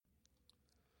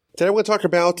Today we're going to talk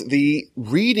about the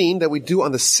reading that we do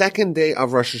on the second day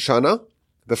of Rosh Hashana.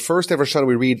 The first day of Rosh Hashana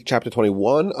we read chapter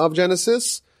 21 of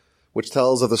Genesis, which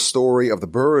tells of the story of the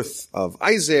birth of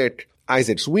Isaac,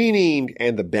 Isaac's weaning,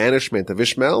 and the banishment of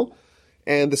Ishmael.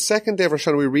 And the second day of Rosh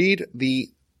Hashana we read the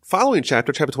following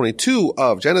chapter, chapter 22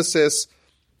 of Genesis,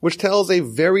 which tells a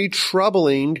very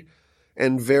troubling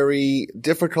and very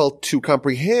difficult to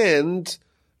comprehend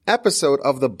episode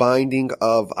of the binding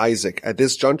of Isaac. At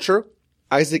this juncture,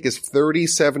 Isaac is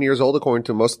 37 years old, according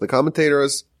to most of the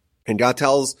commentators, and God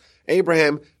tells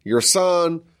Abraham, your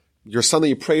son that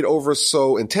you prayed over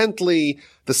so intently,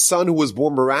 the son who was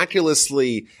born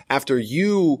miraculously after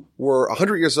you were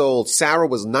 100 years old, Sarah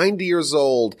was 90 years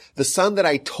old, the son that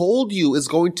I told you is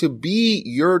going to be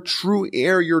your true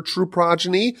heir, your true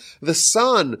progeny, the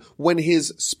son when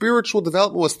his spiritual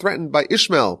development was threatened by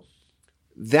Ishmael,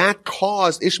 that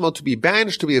caused Ishmael to be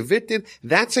banished, to be evicted,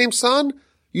 that same son,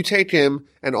 you take him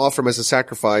and offer him as a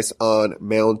sacrifice on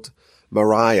Mount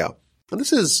Moriah. And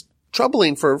this is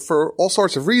troubling for all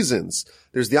sorts of reasons.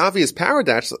 There's the obvious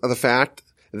paradox of the fact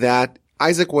that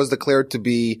Isaac was declared to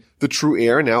be the true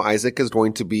heir. Now Isaac is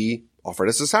going to be offered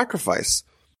as a sacrifice.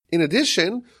 In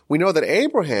addition, we know that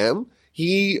Abraham,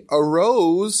 he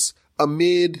arose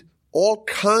amid all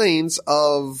kinds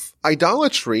of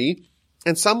idolatry,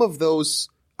 and some of those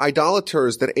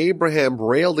idolaters that Abraham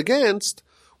railed against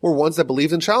were ones that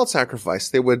believed in child sacrifice.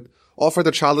 They would offer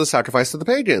their child as a sacrifice to the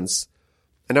pagans.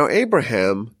 And now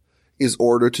Abraham is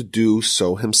ordered to do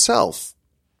so himself.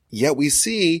 Yet we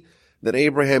see that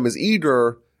Abraham is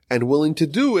eager and willing to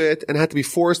do it and had to be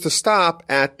forced to stop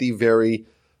at the very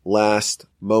last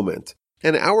moment.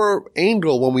 And our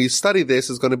angle when we study this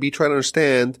is going to be trying to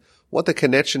understand what the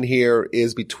connection here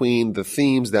is between the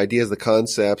themes, the ideas, the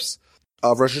concepts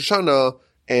of Rosh Hashanah,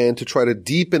 and to try to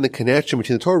deepen the connection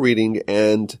between the Torah reading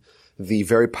and the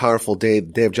very powerful day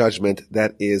of judgment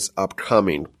that is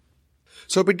upcoming.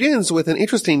 So it begins with an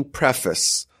interesting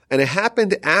preface. And it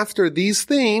happened after these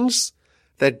things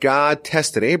that God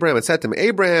tested Abraham and said to him,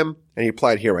 Abraham, and he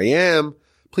replied, here I am.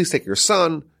 Please take your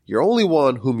son, your only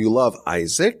one whom you love,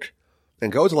 Isaac,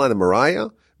 and go to the land of Moriah.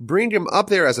 Bring him up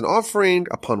there as an offering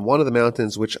upon one of the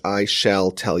mountains which I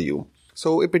shall tell you.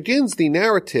 So it begins the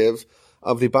narrative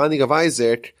of the binding of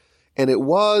Isaac, and it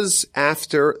was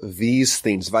after these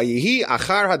things. Vayihi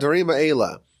achar hadarim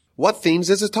ha'ela. What things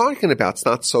is it talking about? It's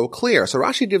not so clear. So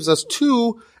Rashi gives us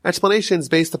two explanations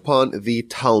based upon the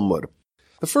Talmud.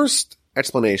 The first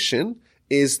explanation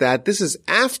is that this is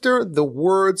after the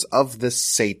words of the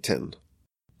Satan.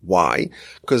 Why?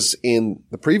 Because in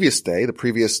the previous day, the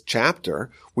previous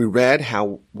chapter, we read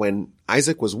how when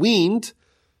Isaac was weaned,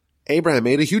 Abraham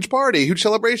made a huge party, a huge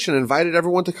celebration, invited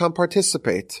everyone to come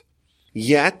participate.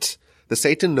 Yet, the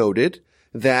Satan noted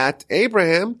that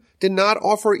Abraham did not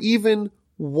offer even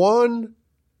one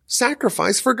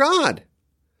sacrifice for God.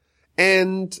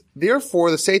 And therefore,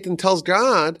 the Satan tells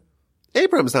God,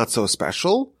 Abraham's not so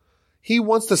special. He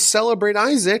wants to celebrate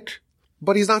Isaac,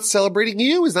 but he's not celebrating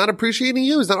you. He's not appreciating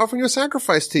you. He's not offering a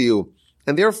sacrifice to you.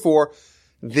 And therefore,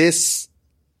 this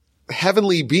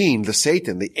heavenly being, the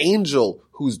Satan, the angel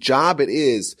whose job it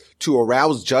is to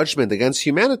arouse judgment against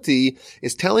humanity,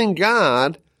 is telling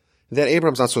God that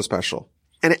Abraham's not so special.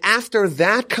 And after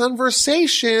that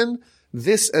conversation,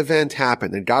 this event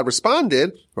happened. And God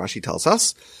responded, Rashi tells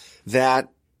us, that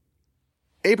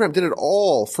Abraham did it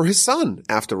all for his son,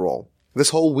 after all.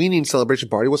 This whole weaning celebration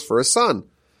party was for his son.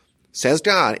 Says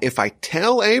God, if I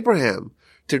tell Abraham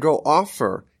to go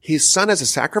offer his son as a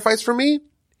sacrifice for me,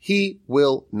 he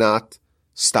will not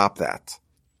stop that.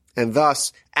 And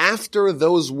thus, after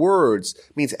those words,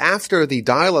 means after the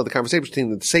dialogue, the conversation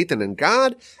between Satan and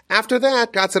God, after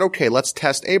that, God said, okay, let's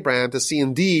test Abraham to see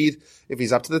indeed if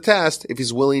he's up to the test, if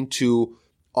he's willing to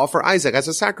offer Isaac as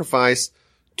a sacrifice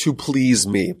to please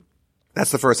me.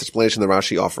 That's the first explanation that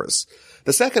Rashi offers.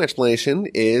 The second explanation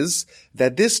is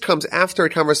that this comes after a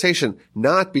conversation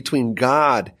not between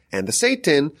God and the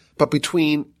Satan, but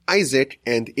between Isaac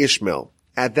and Ishmael.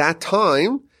 At that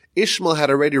time, Ishmael had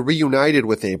already reunited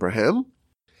with Abraham,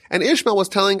 and Ishmael was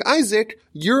telling Isaac,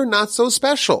 you're not so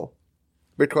special,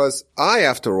 because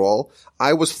after all,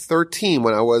 I was 13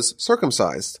 when I was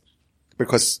circumcised.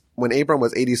 Because when Abraham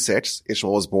was 86,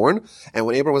 Ishmael was born, and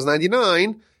when Abraham was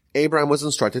 99, Abraham was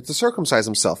instructed to circumcise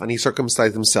himself, and he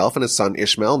circumcised himself and his son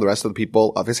Ishmael and the rest of the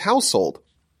people of his household.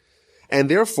 And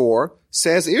therefore,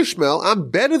 says Ishmael, I'm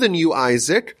better than you,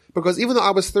 Isaac, because even though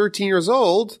I was 13 years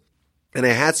old, and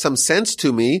I had some sense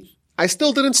to me, I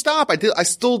still didn't stop. I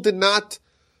still did not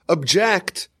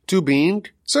object to being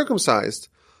circumcised.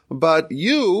 But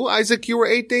you, Isaac, you were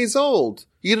 8 days old.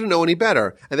 You didn't know any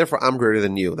better, and therefore I'm greater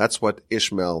than you. That's what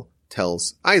Ishmael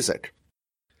tells Isaac.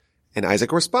 And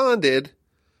Isaac responded,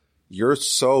 "You're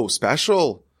so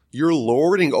special. You're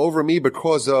lording over me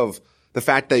because of the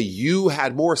fact that you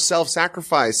had more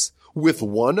self-sacrifice with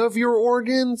one of your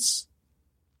organs?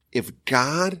 If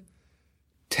God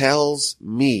tells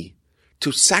me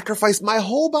to sacrifice my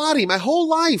whole body, my whole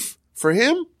life for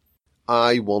him,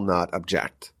 I will not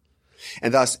object."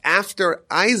 And thus, after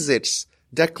Isaac's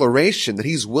declaration that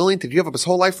he's willing to give up his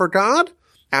whole life for God,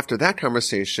 after that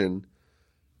conversation,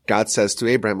 God says to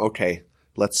Abraham, okay,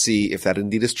 let's see if that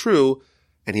indeed is true.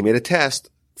 And he made a test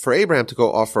for Abraham to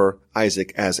go offer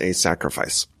Isaac as a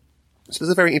sacrifice. So this is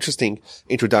a very interesting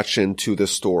introduction to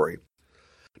this story.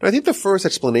 And I think the first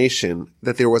explanation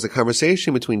that there was a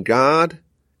conversation between God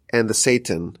and the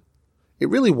Satan, it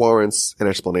really warrants an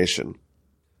explanation.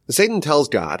 The Satan tells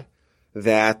God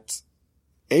that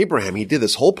Abraham, he did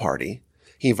this whole party.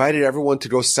 He invited everyone to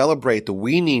go celebrate the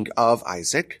weaning of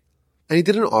Isaac, and he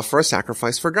didn't offer a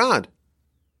sacrifice for God.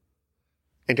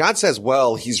 And God says,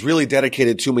 well, he's really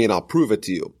dedicated to me and I'll prove it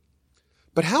to you.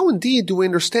 But how indeed do we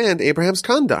understand Abraham's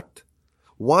conduct?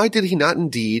 Why did he not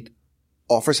indeed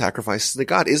offer sacrifices to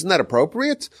God? Isn't that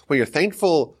appropriate? When you're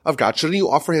thankful of God, shouldn't you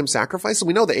offer him sacrifices?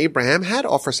 We know that Abraham had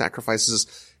offered sacrifices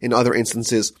in other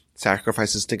instances,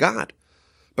 sacrifices to God.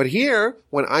 But here,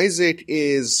 when Isaac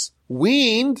is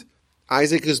weaned,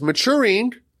 Isaac is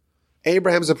maturing,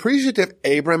 Abraham's appreciative,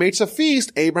 Abraham makes a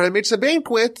feast, Abraham makes a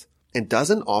banquet, and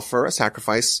doesn't offer a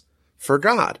sacrifice for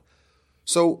God.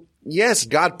 So, yes,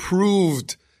 God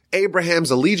proved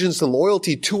Abraham's allegiance and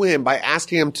loyalty to him by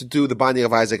asking him to do the binding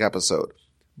of Isaac episode.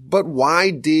 But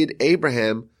why did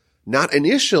Abraham not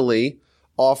initially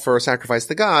offer a sacrifice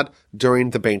to God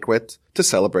during the banquet to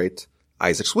celebrate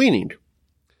Isaac's weaning?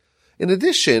 In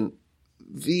addition,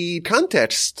 the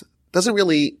context doesn't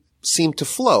really seem to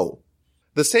flow.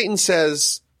 The Satan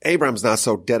says, Abraham's not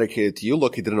so dedicated to you.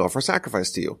 Look, he didn't offer a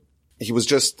sacrifice to you. He was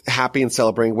just happy and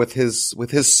celebrating with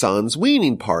his son's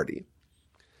weaning party.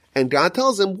 And God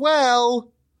tells him,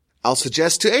 well, I'll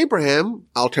suggest to Abraham,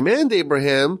 I'll command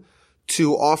Abraham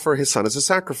to offer his son as a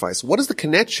sacrifice. What is the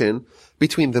connection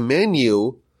between the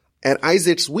menu at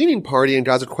Isaac's weaning party and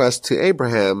God's request to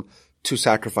Abraham to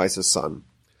sacrifice his son?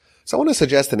 So I want to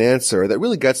suggest an answer that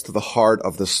really gets to the heart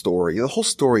of the story. The whole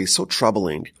story is so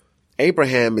troubling.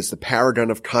 Abraham is the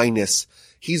paragon of kindness.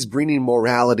 He's bringing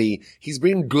morality. He's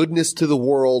bringing goodness to the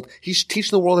world. He's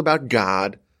teaching the world about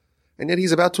God. And yet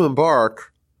he's about to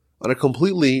embark on a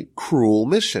completely cruel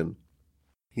mission.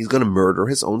 He's going to murder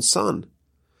his own son.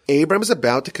 Abraham is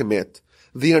about to commit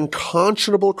the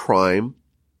unconscionable crime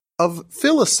of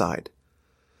filicide.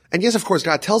 And yes, of course,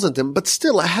 God tells him, but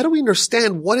still, how do we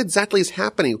understand what exactly is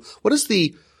happening? What is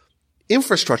the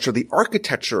infrastructure, the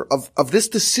architecture of this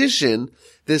decision,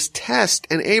 this test,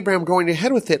 and Abraham going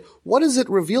ahead with it? What does it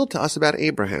reveal to us about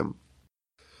Abraham?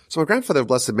 So my grandfather of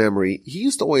blessed memory, he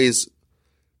used to always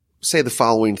say the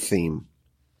following theme.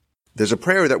 There's a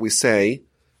prayer that we say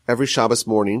every Shabbos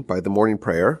morning by the morning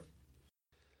prayer.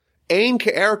 Ein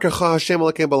ke'er kecha Hashem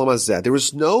Elokeinu b'olam hazeh. There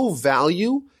is no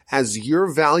value as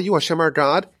your value, Hashem our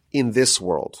God, in this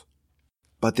world.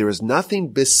 But there is nothing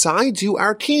besides you,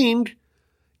 our King,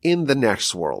 in the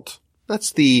next world.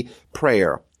 That's the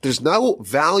prayer. There's no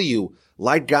value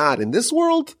like God in this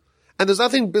world, and there's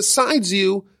nothing besides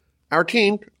you, our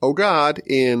King, O God,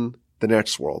 in the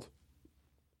next world.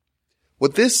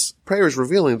 What this prayer is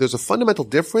revealing, there's a fundamental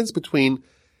difference between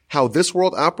how this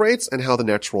world operates and how the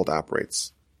next world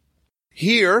operates.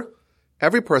 Here,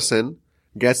 every person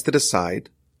gets to decide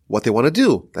what they want to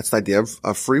do. That's the idea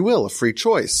of free will, of free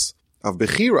choice, of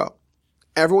bechira.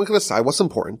 Everyone can decide what's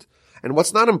important and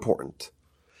what's not important.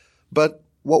 But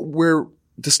what we're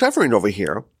discovering over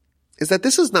here is that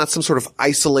this is not some sort of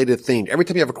isolated thing. Every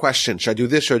time you have a question, should I do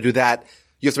this, should I do that?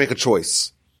 You have to make a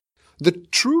choice. The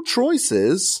true choice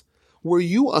is where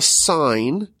you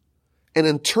assign an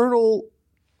internal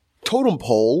totem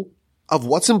pole of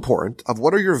what's important, of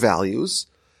what are your values,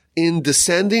 in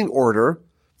descending order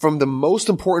from the most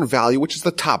important value, which is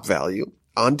the top value,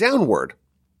 on downward.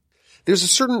 There's a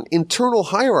certain internal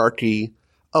hierarchy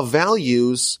of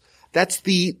values that's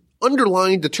the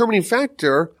underlying determining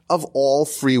factor of all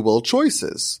free will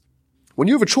choices. When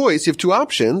you have a choice, you have two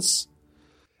options,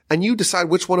 and you decide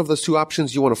which one of those two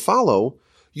options you want to follow,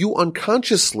 you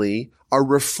unconsciously are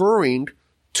referring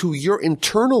to your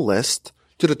internal list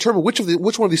to determine which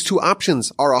one of these two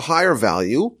options are a higher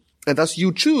value, and thus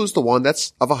you choose the one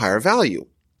that's of a higher value.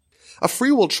 A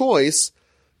free will choice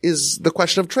is the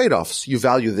question of trade-offs. You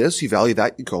value this, you value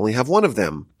that, you can only have one of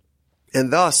them.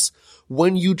 And thus,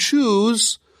 when you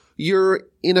choose, you're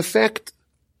in effect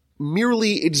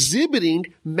merely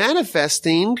exhibiting,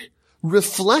 manifesting,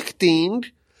 reflecting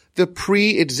the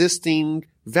pre-existing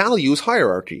values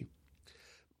hierarchy.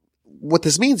 What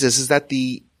this means is that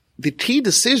the key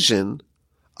decision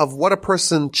of what a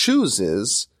person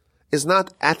chooses is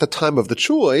not at the time of the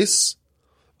choice,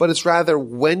 but it's rather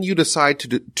when you decide to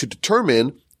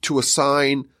determine to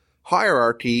assign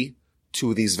hierarchy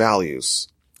to these values.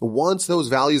 Once those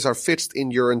values are fixed in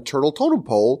your internal totem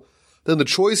pole, then the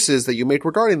choices that you make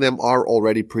regarding them are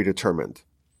already predetermined.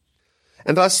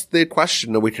 And thus the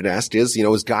question that we could ask is,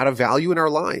 is God a value in our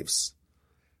lives?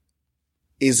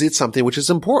 Is it something which is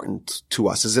important to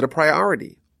us? Is it a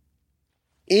priority?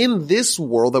 In this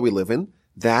world that we live in,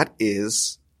 that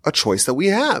is a choice that we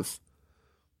have.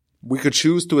 We could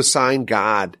choose to assign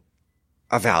God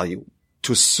a value,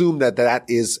 to assume that that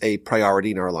is a priority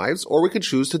in our lives, or we could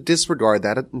choose to disregard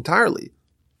that entirely.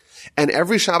 And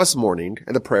every Shabbos morning,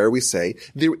 in the prayer we say,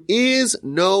 there is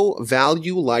no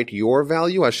value like your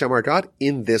value, Hashem our God,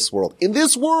 in this world. In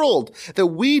this world that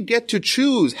we get to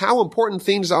choose how important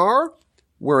things are,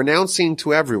 we're announcing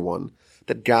to everyone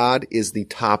that God is the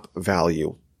top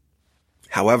value.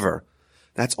 However,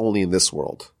 that's only in this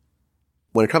world.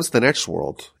 When it comes to the next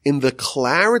world, in the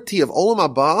clarity of Olam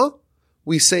Haba,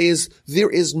 we say there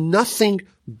is nothing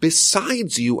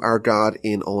besides you, our God,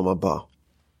 in Olam Haba.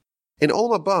 In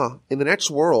Olam Haba, in the next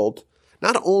world,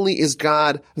 not only is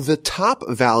God the top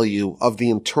value of the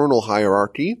internal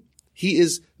hierarchy, he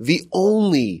is the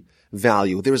only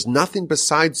value. There is nothing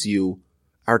besides you,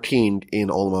 our King, in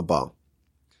Olam Haba.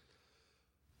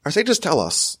 Our sages tell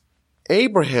us,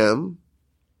 Abraham,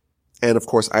 and of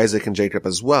course Isaac and Jacob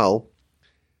as well,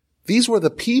 these were the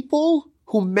people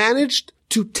who managed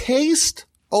to taste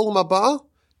Olam Haba,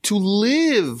 to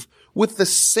live with the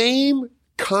same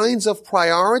kinds of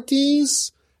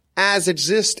priorities as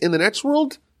exist in the next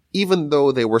world, even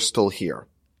though they were still here.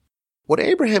 What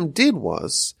Abraham did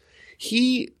was,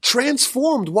 he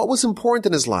transformed what was important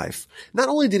in his life. Not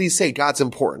only did he say God's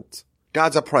important,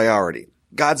 God's a priority,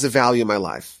 God's a value in my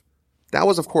life. That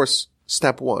was, of course,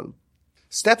 step one.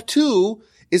 Step two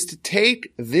is to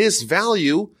take this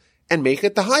value and make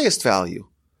it the highest value.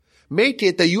 Make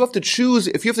it that you have to choose,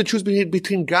 if you have to choose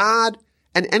between God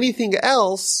and anything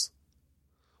else,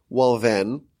 well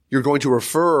then, you're going to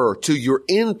refer to your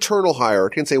internal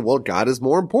hierarchy and say, well, God is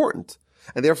more important.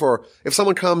 And therefore, if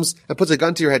someone comes and puts a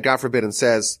gun to your head, God forbid, and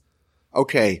says,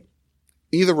 okay,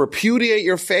 either repudiate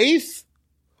your faith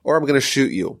or I'm going to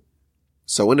shoot you.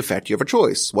 So in effect, you have a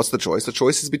choice. What's the choice? The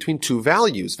choice is between two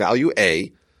values. Value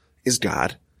A is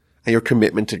God and your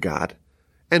commitment to God.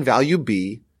 And value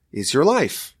B is your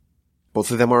life.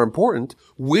 Both of them are important.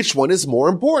 Which one is more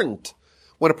important?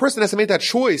 When a person has to make that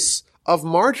choice of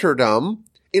martyrdom,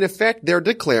 in effect, they're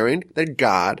declaring that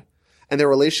God and their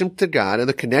relation to God and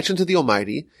the connection to the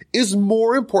Almighty is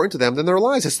more important to them than their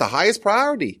lives. It's the highest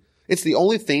priority. It's the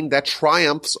only thing that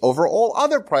triumphs over all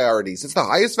other priorities. It's the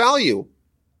highest value.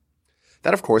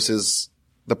 That, of course, is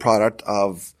the product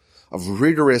of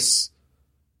rigorous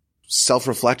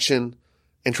self-reflection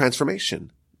and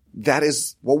transformation. That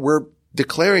is what we're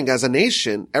declaring as a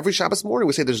nation every Shabbos morning.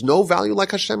 We say there's no value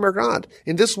like Hashem our God.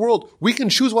 In this world, we can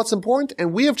choose what's important,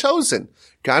 and we have chosen.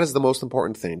 God is the most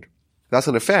important thing. Thus,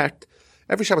 in effect,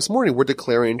 every Shabbos morning, we're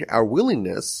declaring our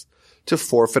willingness to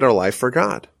forfeit our life for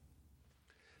God.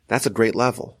 That's a great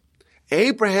level.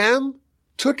 Abraham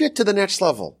took it to the next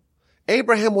level.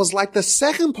 Abraham was like the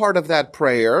second part of that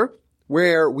prayer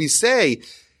where we say,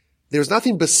 there's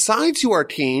nothing besides you, our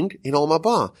King, in Olam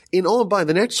Haba. In Olam Haba, in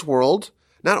the next world,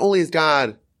 not only is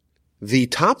God the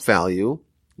top value,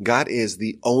 God is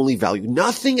the only value.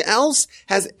 Nothing else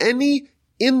has any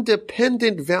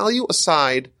independent value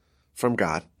aside from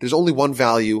God. There's only one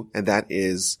value, and that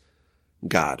is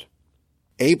God.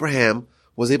 Abraham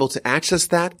was able to access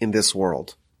that in this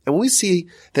world. And when we see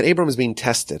that Abraham is being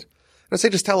tested, our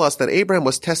sages tell us that Abraham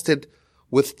was tested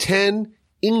with 10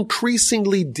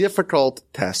 increasingly difficult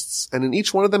tests, and in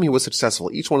each one of them he was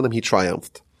successful. Each one of them he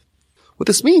triumphed. What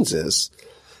this means is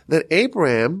that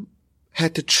Abraham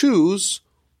had to choose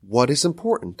what is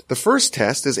important. The first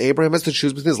test is Abraham has to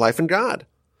choose between his life and God.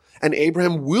 And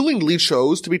Abraham willingly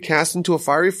chose to be cast into a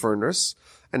fiery furnace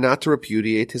and not to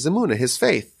repudiate his emunah, his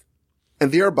faith.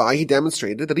 And thereby he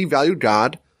demonstrated that he valued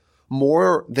God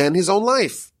more than his own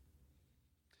life.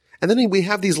 And then we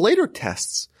have these later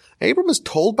tests. Abraham is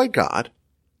told by God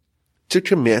to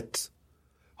commit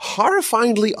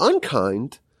horrifyingly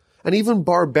unkind and even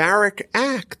barbaric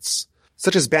acts,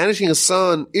 such as banishing his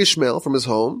son Ishmael from his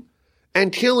home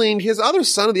and killing his other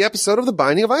son in the episode of the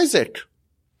binding of Isaac.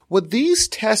 What these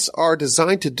tests are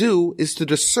designed to do is to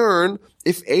discern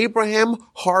if Abraham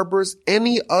harbors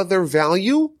any other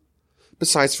value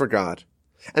besides for God.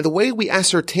 And the way we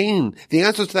ascertain the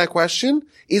answer to that question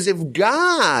is if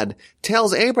God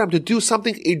tells Abraham to do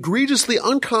something egregiously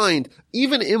unkind,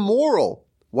 even immoral,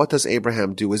 what does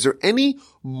Abraham do? Is there any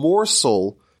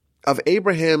morsel of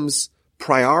Abraham's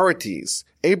priorities,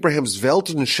 Abraham's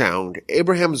Weltanschauung,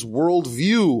 Abraham's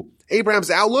worldview, Abraham's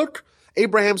outlook,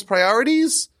 Abraham's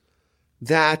priorities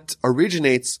that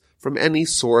originates from any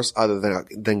source other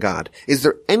than God? Is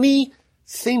there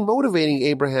anything motivating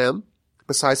Abraham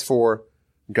besides for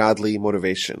godly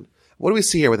motivation? What do we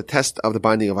see here with the test of the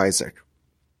binding of Isaac?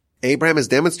 Abraham is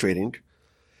demonstrating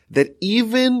that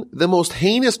even the most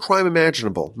heinous crime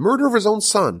imaginable, murder of his own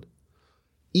son,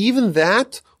 even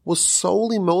that was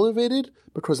solely motivated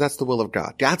because that's the will of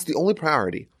God. That's the only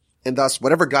priority. And thus,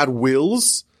 whatever God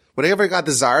wills, whatever God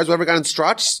desires, whatever God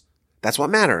instructs, that's what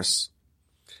matters.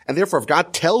 And therefore, if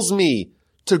God tells me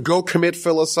to go commit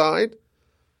filicide,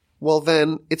 well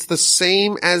then, it's the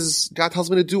same as God tells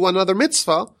me to do another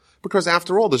mitzvah, because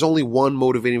after all, there's only one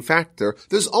motivating factor.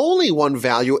 There's only one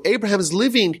value. Abraham is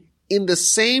living in the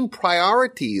same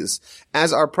priorities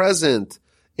as are present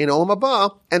in Olam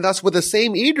Haba, and thus with the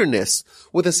same eagerness,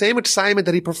 with the same excitement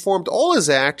that he performed all his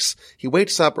acts, he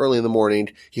wakes up early in the morning,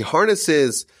 he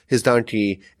harnesses his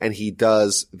donkey, and he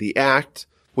does the act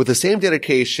with the same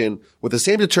dedication, with the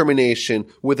same determination,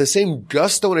 with the same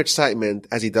gusto and excitement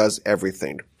as he does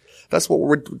everything. That's what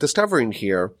we're discovering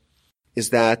here, is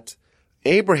that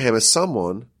Abraham is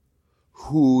someone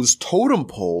whose totem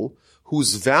pole,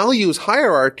 whose values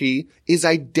hierarchy is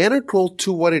identical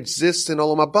to what exists in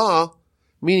Olam Haba,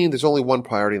 meaning there's only one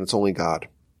priority and it's only God.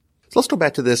 So let's go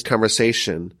back to this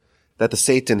conversation that the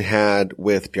Satan had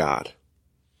with God.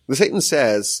 The Satan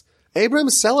says, Abraham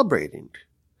is celebrating.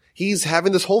 He's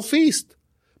having this whole feast,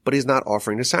 but he's not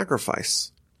offering a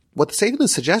sacrifice. What the Satan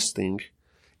is suggesting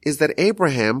is that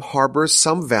Abraham harbors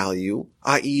some value,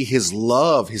 i.e. his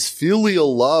love, his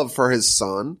filial love for his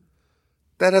son,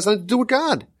 that has nothing to do with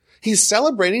God. He's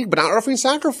celebrating, but not offering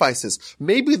sacrifices.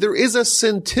 Maybe there is a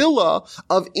scintilla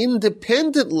of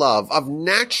independent love, of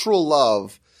natural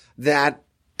love that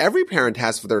every parent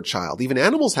has for their child, even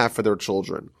animals have for their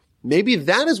children. Maybe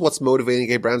that is what's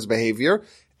motivating Abraham's behavior,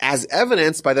 as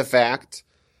evidenced by the fact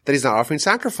that he's not offering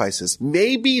sacrifices.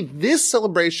 Maybe this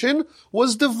celebration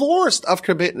was divorced of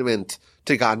commitment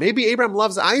to God. Maybe Abraham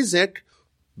loves Isaac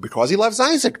because he loves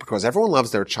Isaac, because everyone loves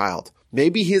their child.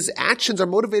 Maybe his actions are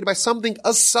motivated by something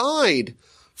aside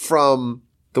from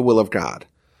the will of God.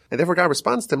 And therefore God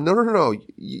responds to him, no,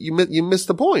 you missed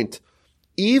the point.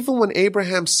 Even when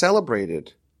Abraham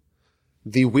celebrated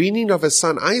the weaning of his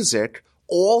son Isaac,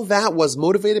 all that was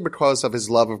motivated because of his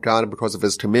love of God and because of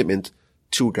his commitment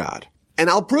to God. And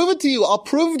I'll prove it to you. I'll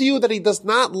prove to you that he does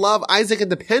not love Isaac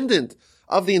independent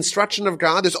of the instruction of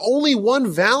God. There's only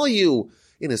one value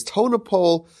in his totem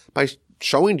pole, by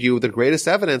showing you the greatest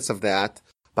evidence of that,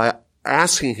 by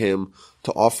asking him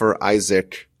to offer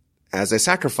Isaac as a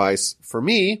sacrifice for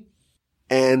me.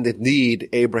 And indeed,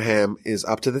 Abraham is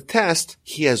up to the test.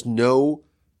 He has no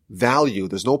value.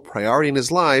 There's no priority in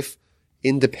his life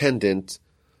independent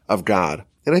of God.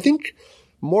 And I think,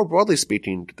 more broadly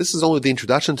speaking, this is only the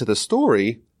introduction to the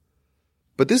story,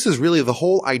 but this is really the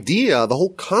whole idea, the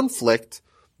whole conflict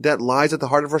that lies at the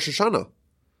heart of Rosh Hashanah.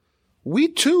 We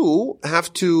too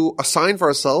have to assign for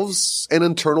ourselves an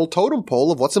internal totem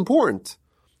pole of what's important.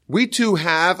 We too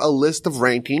have a list of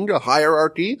ranking, a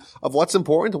hierarchy of what's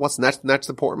important and what's next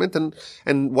important,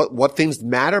 and what things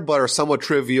matter but are somewhat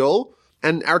trivial.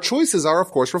 And our choices are, of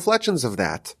course, reflections of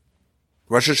that.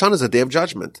 Rosh Hashanah is a day of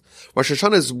judgment. Rosh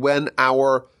Hashanah is when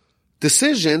our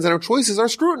decisions and our choices are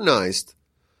scrutinized.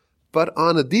 But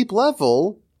on a deep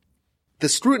level, the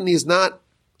scrutiny is not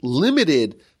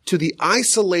limited to the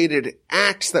isolated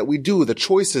acts that we do, the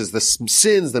choices, the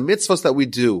sins, the mitzvahs that we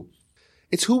do.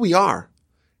 It's who we are.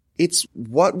 It's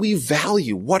what we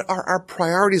value. What are our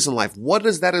priorities in life? What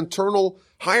does that internal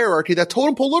hierarchy, that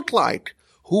totem pole look like?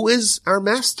 Who is our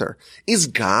master? Is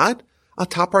God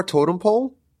atop our totem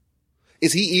pole?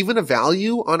 Is he even a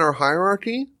value on our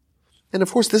hierarchy? And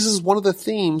of course, this is one of the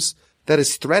themes that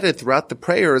is threaded throughout the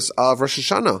prayers of Rosh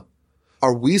Hashanah.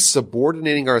 Are we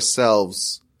subordinating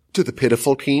ourselves to the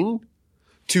pitiful king,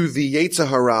 to the Yetzer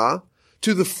Hara,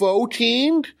 to the faux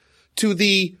king, to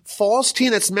the false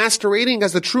king that's masquerading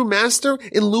as the true master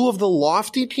in lieu of the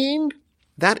lofty king?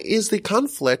 That is the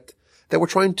conflict that we're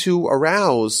trying to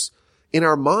arouse in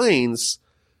our minds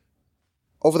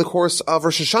over the course of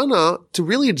Rosh Hashanah to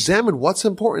really examine what's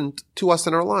important to us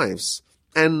in our lives.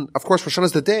 And of course, Rosh Hashanah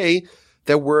is the day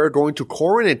that we're going to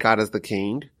coronate God as the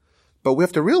king, but we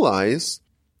have to realize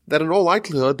that in all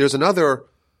likelihood, there's another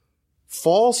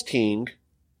false king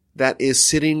that is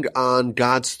sitting on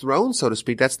God's throne, so to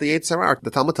speak. That's the Yetzer Hara.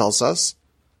 The Talmud tells us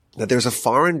that there's a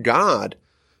foreign God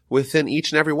within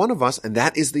each and every one of us, and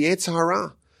that is the Yetzer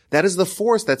Hara. That is the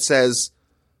force that says,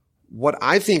 what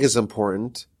I think is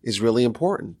important is really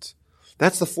important.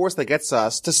 That's the force that gets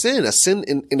us to sin. A sin,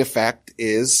 in effect,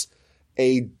 is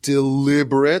a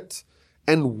deliberate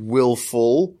and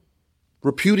willful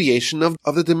repudiation of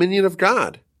the dominion of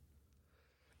God.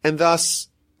 And thus,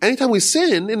 anytime we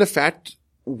sin, in effect,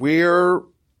 we're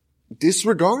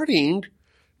disregarding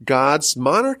God's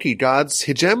monarchy, God's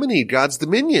hegemony, God's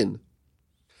dominion.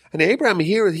 And Abraham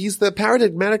here, he's the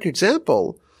paradigmatic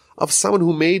example of someone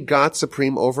who made God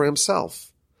supreme over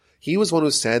himself. He was one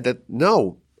who said that,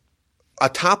 no,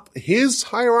 atop his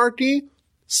hierarchy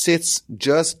sits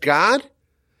just God.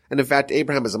 And in fact,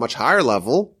 Abraham is a much higher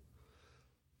level.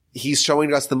 He's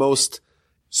showing us the most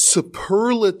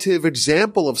superlative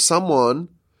example of someone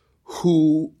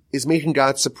who is making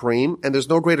God supreme. And there's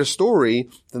no greater story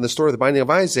than the story of the binding of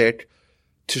Isaac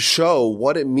to show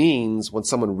what it means when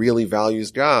someone really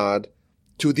values God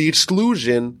to the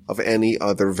exclusion of any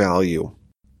other value.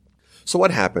 So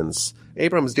what happens?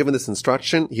 Abraham is given this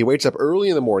instruction. He wakes up early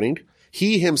in the morning.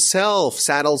 He himself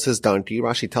saddles his donkey.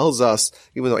 Rashi tells us,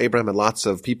 even though Abraham had lots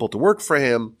of people to work for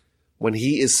him, when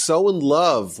he is so in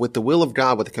love with the will of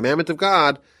God, with the commandment of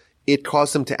God, it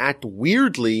caused him to act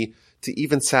weirdly to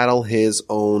even saddle his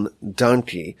own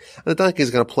donkey. And the donkey is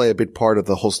going to play a big part of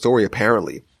the whole story,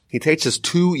 apparently. He takes his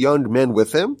 2 young men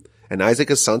with him, and Isaac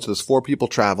his son, so there's 4 people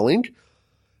traveling.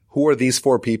 Who are these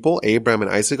 4 people? Abraham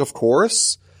and Isaac, of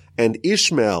course, and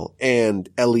Ishmael and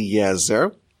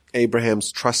Eliezer,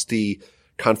 Abraham's trusty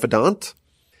confidant.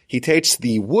 He takes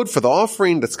the wood for the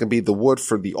offering, that's going to be the wood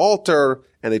for the altar,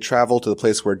 and they travel to the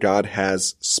place where God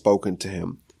has spoken to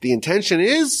him. The intention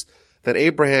is that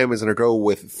Abraham is going to go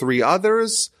with 3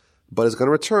 others, but is going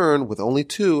to return with only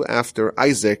 2 after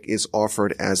Isaac is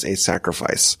offered as a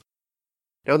sacrifice.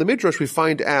 Now in the Midrash we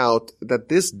find out that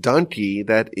this donkey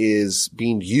that is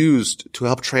being used to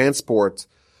help transport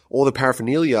all the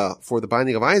paraphernalia for the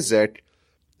binding of Isaac,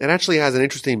 it actually has an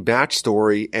interesting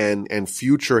backstory and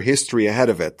future history ahead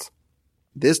of it.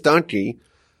 This donkey,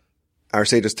 our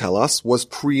sages tell us, was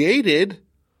created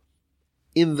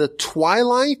in the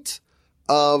twilight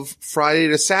of Friday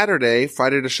to Saturday,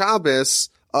 Friday to Shabbos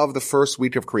of the first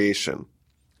week of creation.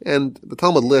 And the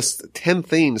Talmud lists 10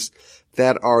 things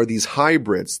that are these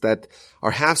hybrids that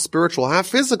are half spiritual, half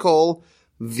physical.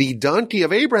 The donkey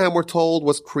of Abraham, we're told,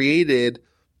 was created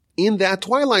in that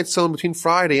twilight zone between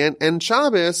Friday and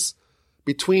Shabbos,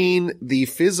 between the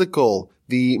physical,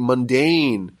 the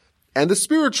mundane, and the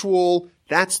spiritual.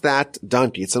 That's that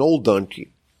donkey. It's an old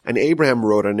donkey. And Abraham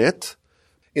rode on it.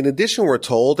 In addition, we're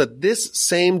told that this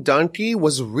same donkey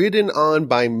was ridden on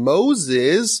by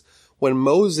Moses when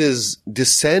Moses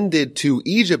descended to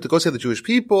Egypt to go save the Jewish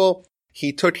people.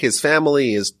 He took his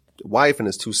family, his wife and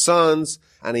his 2 sons,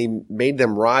 and he made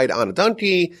them ride on a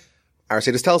donkey. Our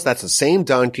sages tell us that's the same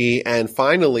donkey. And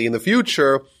finally, in the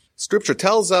future, Scripture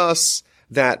tells us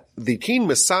that the King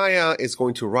Messiah is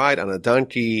going to ride on a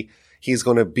donkey. He's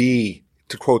going to be,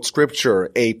 to quote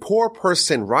Scripture, a poor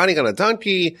person riding on a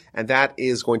donkey, and that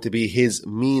is going to be his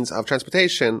means of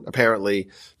transportation, apparently,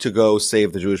 to go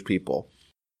save the Jewish people.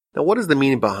 Now, what is the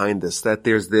meaning behind this? That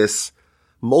there's this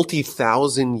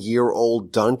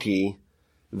multi-thousand-year-old donkey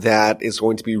that is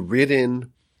going to be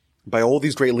ridden by all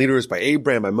these great leaders, by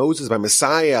Abraham, by Moses, by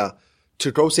Messiah,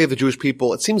 to go save the Jewish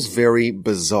people. It seems very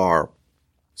bizarre.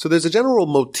 So there's a general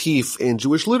motif in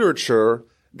Jewish literature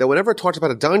that whenever it talks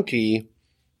about a donkey,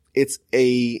 it's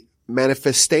a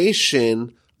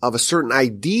manifestation of a certain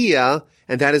idea,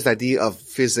 and that is the idea of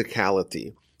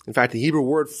physicality. In fact, the Hebrew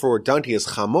word for donkey is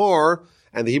chamor,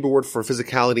 and the Hebrew word for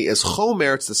physicality is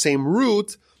chomer. It's the same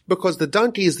root, because the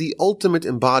donkey is the ultimate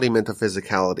embodiment of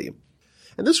physicality.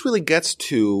 And this really gets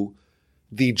to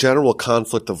the general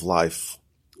conflict of life.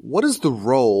 What is the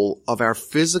role of our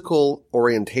physical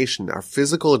orientation, our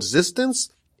physical existence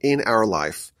in our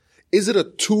life? Is it a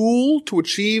tool to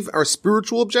achieve our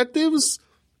spiritual objectives,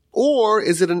 or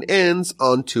is it an end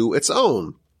unto its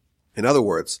own? In other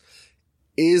words,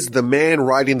 is the man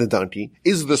riding the donkey,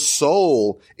 is the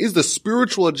soul, is the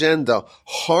spiritual agenda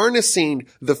harnessing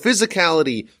the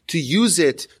physicality to use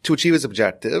it to achieve its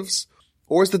objectives,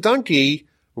 or is the donkey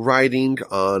riding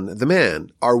on the man?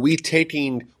 Are we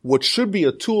taking what should be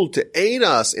a tool to aid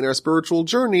us in our spiritual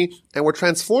journey, and we're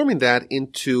transforming that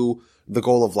into the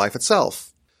goal of life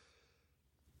itself?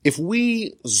 If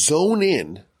we zone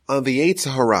in on the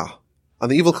Yetzer Hara, on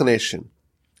the evil inclination,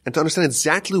 and to understand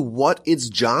exactly what its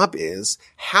job is,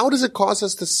 how does it cause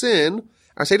us to sin?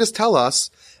 Our sages tell us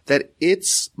that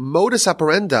its modus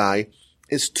operandi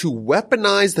is to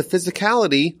weaponize the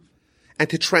physicality and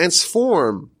to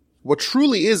transform what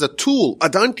truly is a tool, a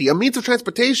donkey, a means of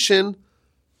transportation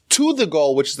to the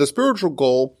goal, which is the spiritual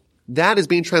goal, that is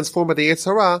being transformed by the Yetzer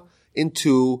Hara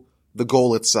into the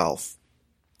goal itself.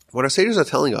 What our sages are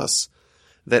telling us,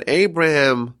 that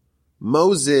Abraham,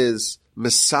 Moses,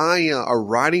 Messiah are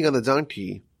riding on the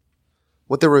donkey,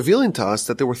 what they're revealing to us,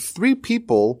 that there were three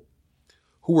people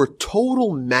who were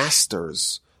total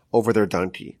masters over their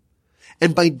donkey.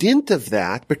 And by dint of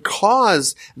that,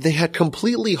 because they had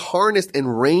completely harnessed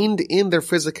and reined in their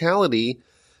physicality,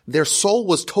 their soul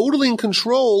was totally in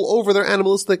control over their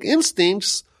animalistic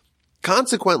instincts.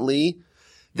 Consequently,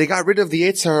 they got rid of the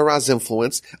Yetzer Hara's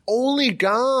influence. Only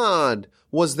God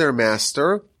was their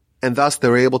master, and thus they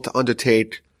were able to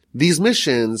undertake these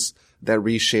missions that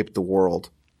reshaped the world.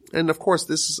 And of course,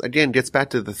 this again gets back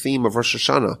to the theme of Rosh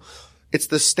Hashanah. It's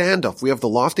the standoff. We have the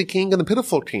lofty king and the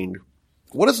pitiful king.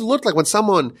 What does it look like when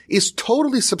someone is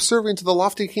totally subservient to the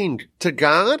lofty king? To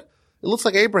God, it looks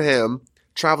like Abraham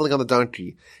traveling on the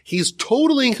donkey. He's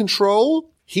totally in control.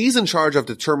 He's in charge of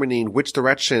determining which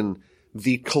direction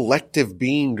the collective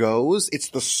being goes. It's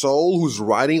the soul who's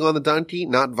riding on the donkey,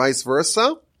 not vice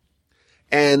versa.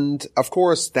 And of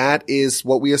course, that is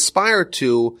what we aspire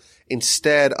to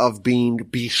instead of being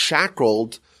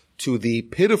shackled to the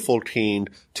pitiful king,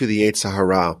 to the Yetzer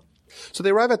Hara. So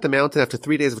they arrive at the mountain after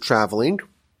 3 days of traveling.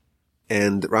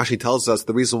 And Rashi tells us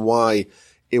the reason why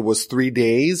it was 3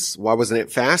 days. Why wasn't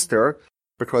it faster?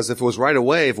 Because if it was right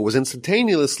away, if it was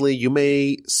instantaneously, you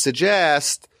may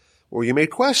suggest, or you may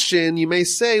question, you may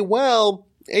say, well,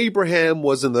 Abraham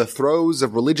was in the throes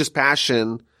of religious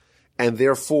passion, and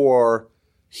therefore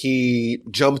he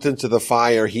jumped into the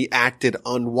fire. He acted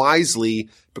unwisely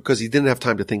because he didn't have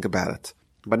time to think about it.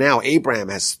 But now Abraham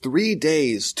has 3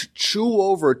 days to chew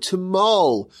over, to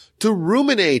mull, to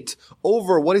ruminate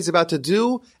over what he's about to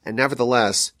do, and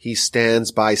nevertheless, he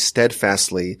stands by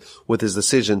steadfastly with his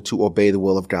decision to obey the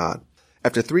will of God.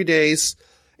 After 3 days,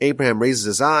 Abraham raises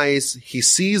his eyes, he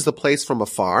sees the place from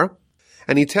afar,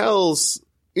 and he tells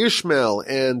Ishmael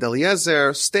and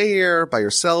Eliezer, stay here by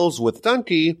yourselves with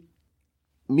donkey.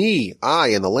 Me, I,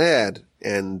 and the lad,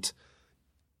 and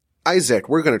Isaac,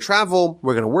 we're going to travel,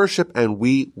 we're going to worship, and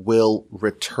we will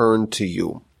return to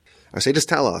you. Our sages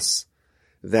tell us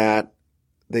that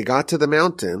they got to the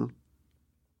mountain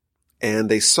and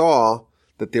they saw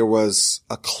that there was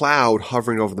a cloud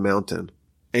hovering over the mountain.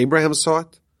 Abraham saw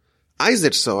it,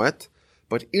 Isaac saw it,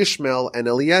 but Ishmael and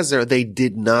Eliezer, they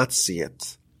did not see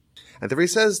it. And then he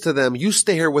says to them, you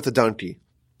stay here with the donkey.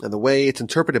 And the way it's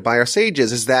interpreted by our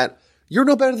sages is that you're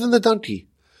no better than the donkey.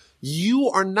 You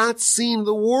are not seeing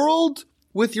the world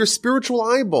with your spiritual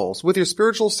eyeballs, with your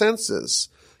spiritual senses.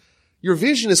 Your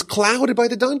vision is clouded by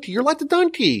the donkey. You're like the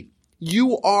donkey.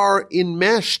 You are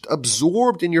enmeshed,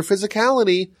 absorbed in your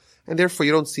physicality, and therefore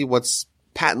you don't see what's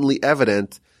patently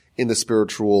evident in the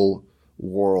spiritual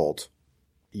world.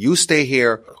 You stay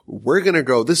here. We're going to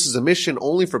go. This is a mission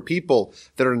only for people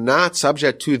that are not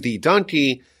subject to the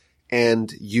donkey,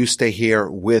 and you stay here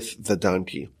with the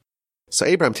donkey. So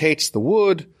Abraham takes the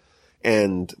wood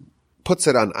and puts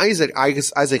it on Isaac.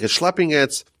 Isaac is schlepping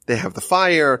it. They have the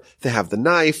fire, they have the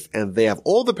knife, and they have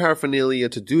all the paraphernalia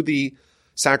to do the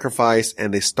sacrifice,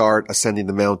 and they start ascending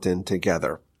the mountain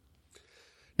together.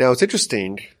 Now, it's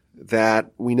interesting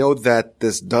that we know that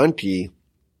this donkey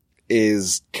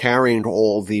is carrying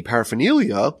all the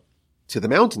paraphernalia to the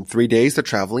mountain. 3 days they're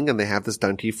traveling, and they have this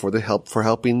donkey for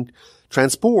helping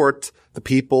transport the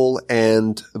people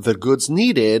and the goods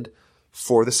needed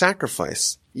for the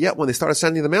sacrifice. Yet when they start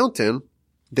ascending the mountain,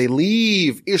 they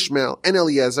leave Ishmael and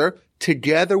Eliezer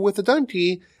together with the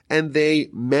donkey, and they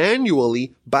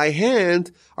manually, by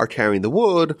hand, are carrying the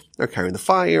wood, are carrying the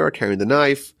fire, are carrying the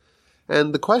knife.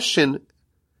 And the question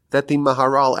that the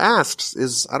Maharal asks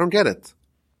is, I don't get it.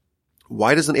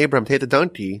 Why doesn't Abraham take the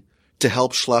donkey to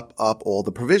help schlep up all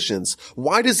the provisions?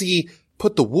 Why does he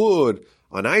put the wood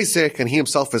on Isaac and he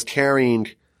himself is carrying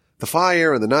the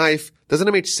fire and the knife? Doesn't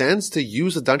it make sense to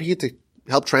use the donkey to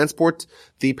help transport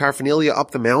the paraphernalia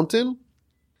up the mountain?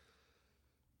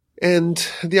 And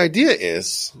the idea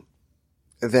is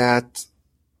that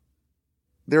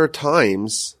there are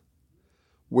times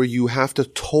where you have to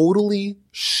totally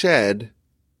shed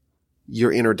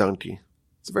your inner donkey.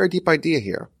 It's a very deep idea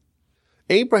here.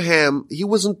 Abraham, he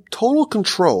was in total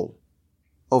control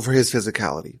over his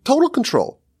physicality. Total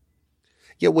control.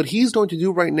 Yet what he's going to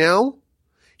do right now,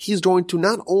 he's going to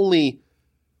not only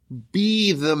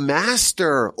be the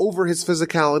master over his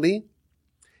physicality,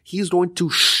 he's going to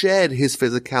shed his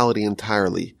physicality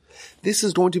entirely. This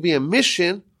is going to be a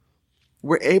mission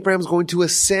where Abraham's going to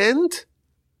ascend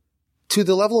to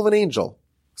the level of an angel.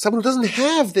 someone who doesn't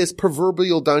have this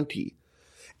proverbial donkey.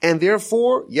 And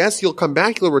therefore, yes, he'll come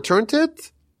back, he'll return to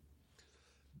it.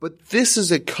 But this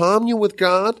is a commune with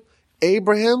God.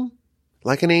 Abraham,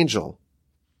 like an angel.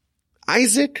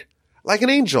 Isaac, like an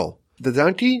angel. The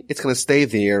donkey, it's going to stay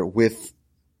there with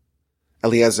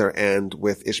Eliezer and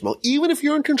with Ishmael. Even if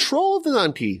you're in control of the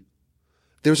donkey,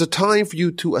 there's a time for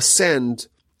you to ascend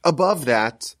above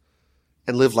that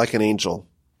and live like an angel.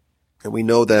 And we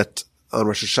know that on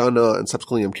Rosh Hashanah and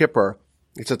subsequently Yom Kippur,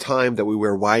 it's a time that we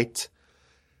wear white.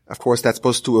 Of course, that's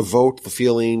supposed to evoke the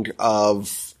feeling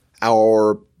of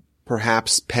our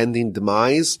perhaps pending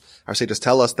demise. Our sages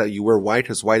tell us that you wear white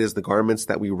as the garments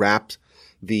that we wrapped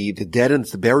the dead in.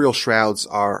 The burial shrouds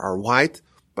are white.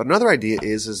 But another idea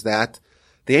is that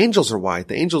the angels are white.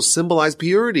 The angels symbolize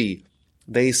purity.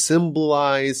 They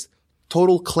symbolize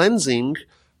total cleansing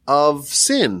of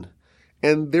sin.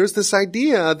 And there's this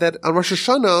idea that on Rosh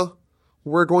Hashanah,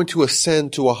 we're going to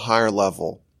ascend to a higher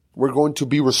level. We're going to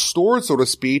be restored, so to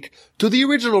speak, to the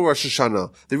original Rosh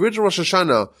Hashanah. The original Rosh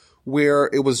Hashanah, where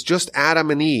it was just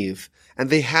Adam and Eve, and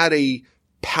they had a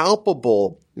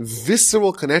palpable,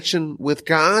 visceral connection with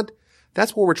God.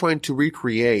 That's what we're trying to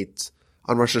recreate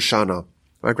on Rosh Hashanah.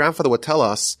 My grandfather would tell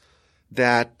us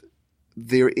that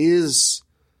there is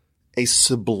a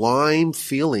sublime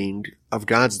feeling of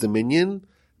God's dominion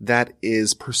that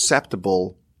is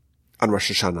perceptible on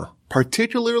Rosh Hashanah.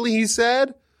 Particularly, he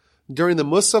said, during the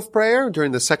Musaf prayer,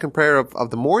 during the second prayer of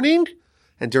the morning,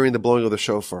 and during the blowing of the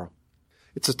shofar.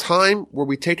 It's a time where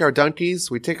we take our donkeys,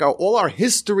 we take all our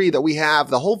history that we have,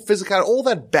 the whole physical, all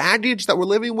that baggage that we're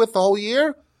living with the whole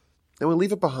year, and we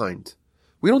leave it behind.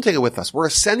 We don't take it with us. We're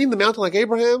ascending the mountain like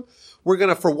Abraham. We're going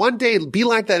to, for one day, be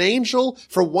like that angel.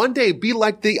 For one day, be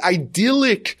like the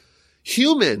idyllic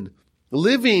human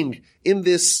living in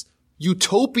this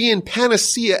utopian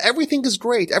panacea. Everything is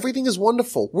great. Everything is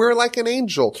wonderful. We're like an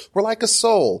angel. We're like a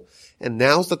soul. And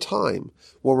now's the time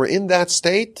when we're in that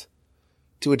state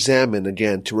to examine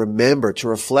again, to remember, to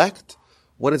reflect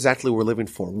what exactly we're living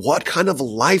for. What kind of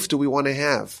life do we want to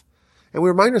have? And we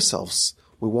remind ourselves,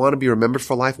 we want to be remembered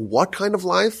for life. What kind of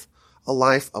life? A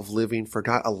life of living for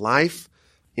God, a life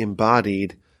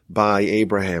embodied by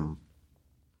Abraham.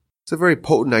 It's a very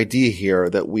potent idea here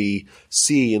that we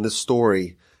see in this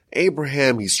story.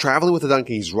 Abraham, he's traveling with the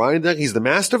donkey, he's riding the donkey, he's the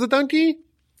master of the donkey.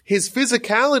 His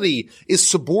physicality is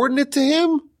subordinate to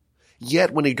him.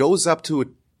 Yet when he goes up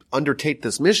to undertake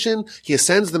this mission, he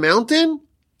ascends the mountain,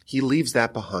 he leaves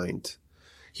that behind.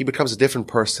 He becomes a different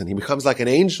person. He becomes like an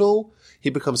angel. He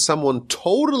becomes someone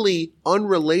totally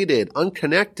unrelated,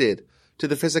 unconnected to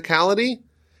the physicality.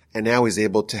 And now he's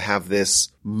able to have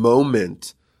this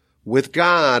moment with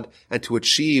God and to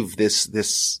achieve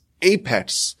this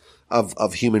apex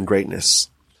of human greatness.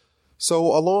 So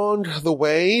along the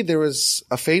way, there is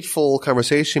a fateful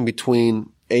conversation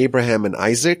between Abraham and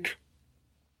Isaac.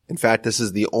 In fact, this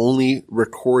is the only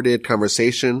recorded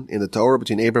conversation in the Torah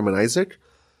between Abraham and Isaac.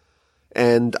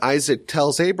 And Isaac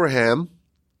tells Abraham,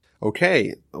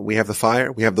 okay, we have the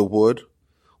fire, we have the wood.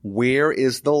 Where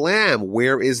is the lamb?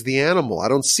 Where is the animal? I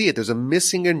don't see it. There's a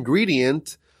missing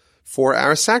ingredient for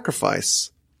our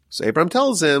sacrifice. So Abraham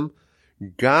tells him,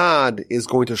 God is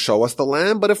going to show us the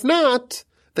lamb, but if not,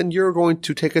 then you're going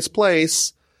to take its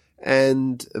place.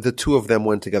 And the two of them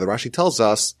went together. Rashi tells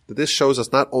us that this shows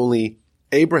us not only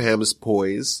Abraham's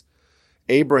poise,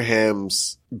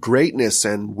 Abraham's greatness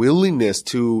and willingness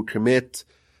to commit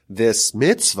this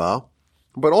mitzvah,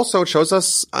 but also it shows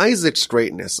us Isaac's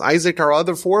greatness. Isaac, our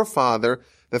other forefather,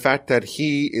 the fact that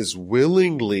he is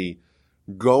willingly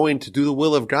going to do the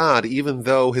will of God, even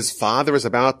though his father is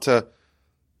about to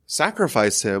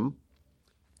sacrifice him,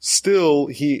 still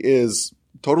he is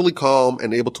totally calm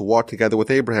and able to walk together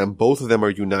with Abraham. Both of them are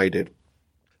united.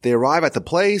 They arrive at the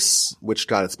place which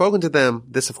God had spoken to them.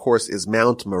 This, of course, is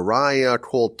Mount Moriah,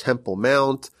 called Temple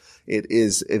Mount. It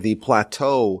is the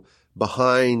plateau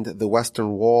behind the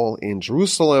Western Wall in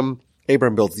Jerusalem.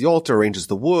 Abraham builds the altar, arranges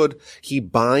the wood. He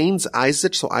binds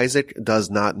Isaac so Isaac does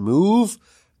not move.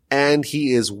 And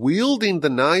he is wielding the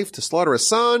knife to slaughter his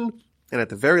son. And at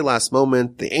the very last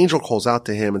moment, the angel calls out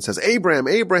to him and says, Abraham,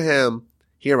 Abraham,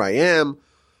 here I am.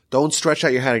 Don't stretch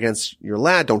out your hand against your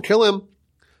lad. Don't kill him.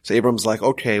 So Abram's like,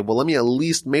 okay, well, let me at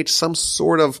least make some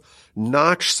sort of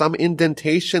notch, some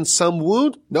indentation, some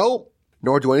wound. No,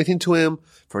 nor do anything to him.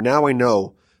 For now I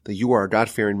know that you are a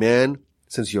God-fearing man,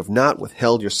 since you have not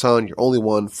withheld your son, your only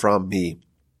one, from me.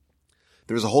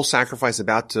 There is a whole sacrifice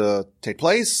about to take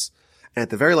place. And at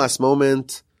the very last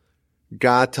moment,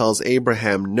 God tells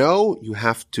Abraham, no, you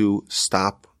have to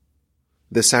stop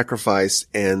the sacrifice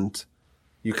and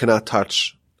you cannot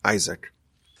touch Isaac.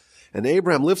 And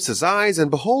Abraham lifts his eyes, and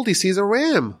behold, he sees a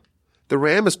ram. The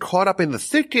ram is caught up in the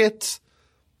thicket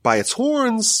by its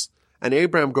horns, and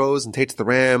Abraham goes and takes the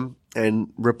ram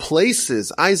and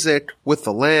replaces Isaac with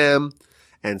the lamb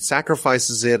and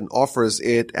sacrifices it and offers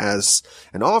it as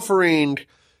an offering.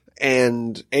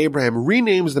 And Abraham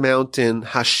renames the mountain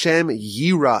Hashem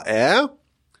Yira'eh,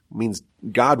 means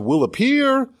God will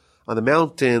appear on the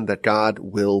mountain, that God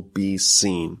will be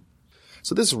seen.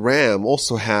 So this ram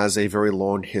also has a very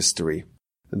long history.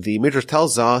 The Midrash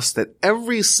tells us that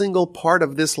every single part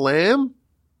of this lamb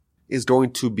is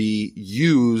going to be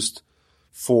used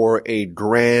for a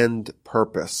grand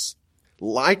purpose.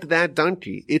 Like that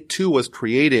donkey, it too was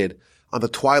created on the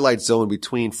twilight zone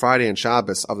between Friday and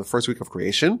Shabbos of the first week of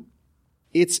creation.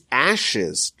 Its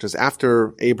ashes, just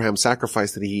after Abraham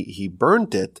sacrificed it, he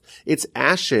burned it. Its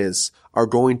ashes are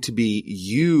going to be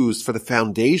used for the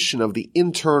foundation of the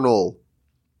internal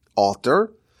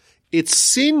altar. Its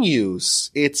sinews,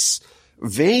 its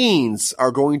veins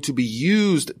are going to be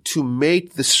used to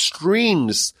make the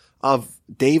strings of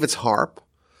David's harp.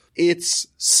 Its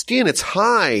skin, its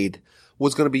hide,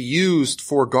 was going to be used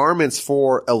for garments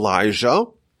for Elijah.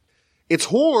 Its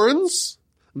horns,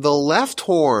 the left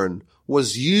horn,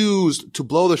 was used to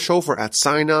blow the shofar at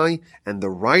Sinai, and the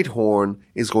right horn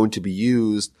is going to be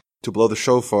used to blow the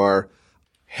shofar,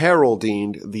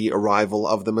 heralding the arrival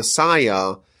of the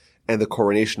Messiah and the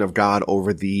coronation of God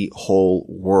over the whole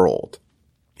world.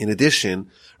 In addition,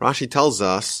 Rashi tells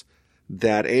us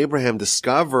that Abraham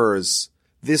discovers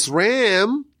this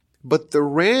ram, but the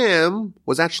ram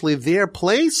was actually there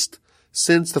placed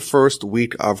since the first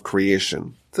week of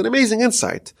creation. It's an amazing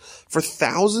insight. For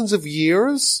thousands of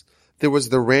years, there was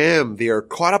the ram there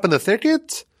caught up in the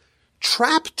thicket,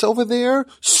 trapped over there,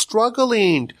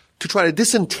 struggling to try to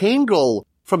disentangle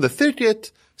from the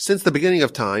thicket since the beginning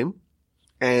of time.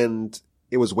 And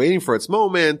it was waiting for its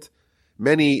moment.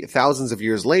 Many thousands of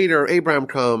years later, Abraham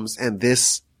comes, and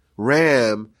this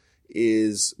ram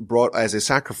is brought as a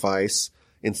sacrifice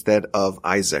instead of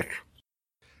Isaac.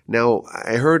 Now,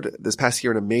 I heard this past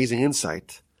year an amazing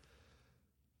insight.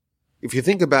 If you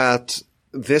think about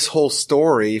this whole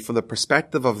story from the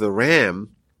perspective of the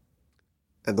ram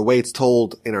and the way it's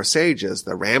told in our sages,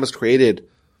 the ram is created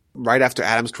right after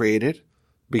Adam's created,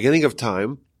 beginning of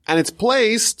time, and it's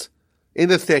placed in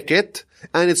the thicket,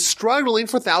 and it's struggling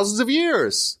for thousands of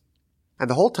years. And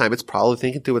the whole time it's probably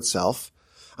thinking to itself,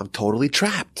 I'm totally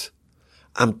trapped.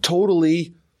 I'm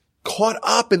totally caught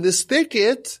up in this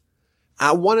thicket.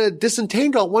 I want to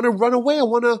disentangle. I want to run away. I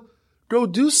want to go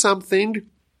do something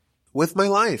with my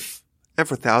life. And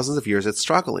for thousands of years it's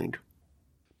struggling.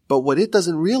 But what it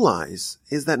doesn't realize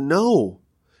is that no,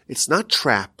 it's not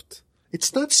trapped.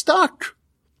 It's not stuck.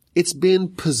 It's been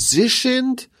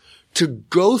positioned to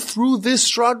go through this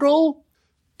struggle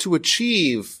to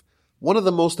achieve one of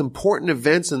the most important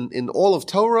events in all of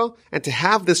Torah, and to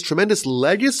have this tremendous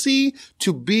legacy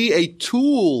to be a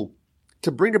tool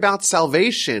to bring about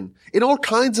salvation in all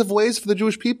kinds of ways for the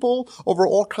Jewish people over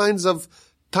all kinds of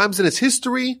times in its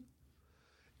history.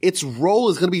 Its role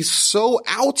is going to be so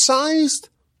outsized,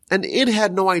 and it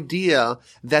had no idea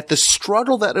that the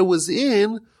struggle that it was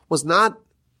in was not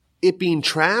it being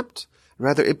trapped,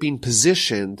 rather it being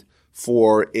positioned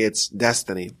for its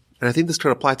destiny. And I think this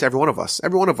could apply to every one of us.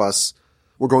 Every one of us,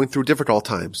 we're going through difficult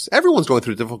times. Everyone's going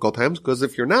through difficult times, because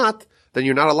if you're not, then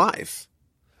you're not alive.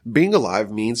 Being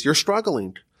alive means you're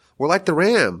struggling. We're like the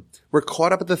ram. We're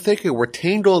caught up in the thicket. We're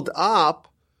tangled up.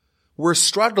 We're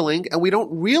struggling, and we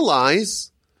don't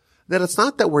realize that it's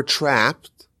not that we're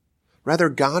trapped. Rather,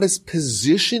 God is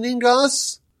positioning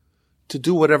us to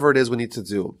do whatever it is we need to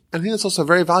do. And I think that's also a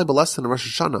very valuable lesson in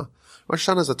Rosh Hashana. Rosh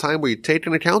Hashana is a time where you take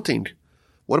an accounting.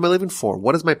 What am I living for?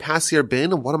 What has my past year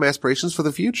been? And what are my aspirations for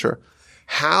the future?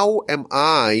 How am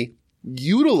I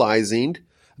utilizing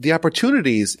the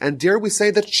opportunities and, dare we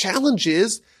say, the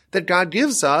challenges that God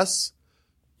gives us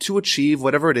to achieve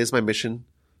whatever it is my mission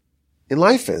in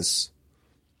life is?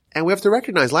 And we have to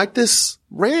recognize, like this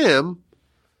ram,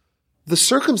 the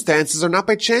circumstances are not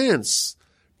by chance.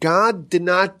 God did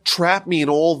not trap me in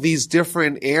all these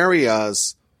different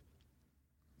areas,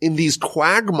 in these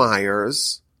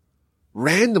quagmires,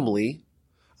 randomly.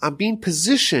 I'm being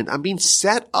positioned. I'm being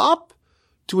set up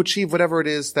to achieve whatever it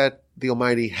is that the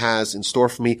Almighty has in store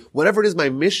for me. Whatever it is my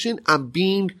mission, I'm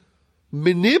being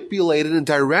manipulated and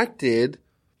directed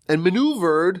and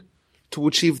maneuvered to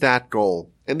achieve that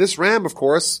goal. And this ram, of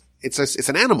course, it's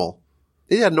an animal.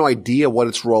 It had no idea what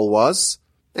its role was.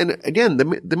 And again,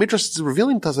 the Midrash is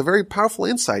revealing to us a very powerful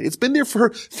insight. It's been there for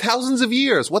thousands of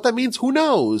years. What that means, who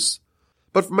knows?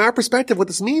 But from our perspective, what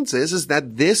this means is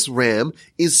that this ram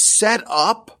is set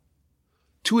up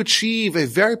to achieve a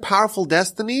very powerful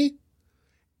destiny,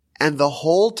 and the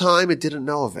whole time it didn't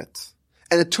know of it.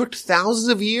 And it took thousands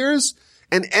of years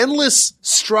and endless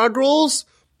struggles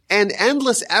and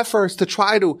endless efforts to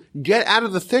try to get out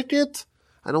of the thicket.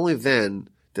 And only then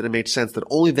did it make sense, that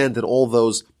only then did all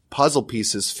those puzzle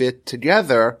pieces fit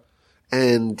together,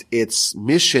 and its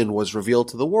mission was revealed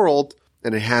to the world,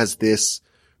 and it has this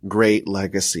great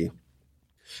legacy.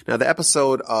 Now, the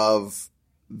episode of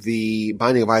the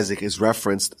binding of Isaac is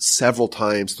referenced several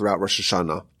times throughout Rosh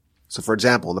Hashanah. So, for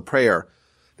example, in the prayer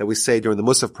that we say during the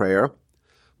Musaf prayer,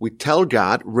 we tell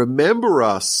God, remember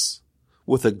us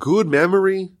with a good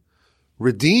memory,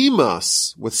 redeem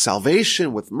us with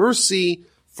salvation, with mercy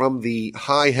from the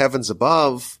high heavens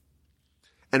above,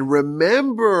 and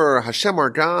remember, Hashem our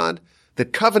God, the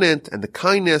covenant and the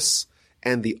kindness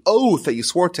and the oath that you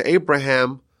swore to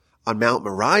Abraham on Mount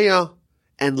Moriah,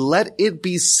 and let it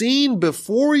be seen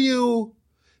before you,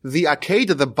 the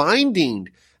Akedah, the binding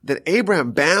that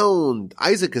Abraham bound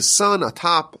Isaac his son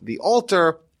atop the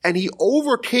altar, and he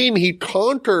overcame, he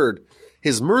conquered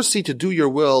his mercy to do your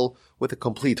will with a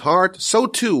complete heart. So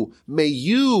too, may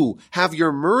you have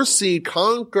your mercy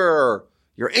conquer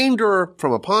your anger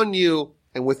from upon you,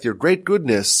 and with your great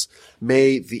goodness,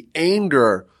 may the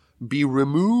anger be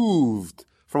removed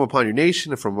from upon your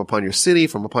nation, and from upon your city,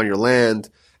 from upon your land,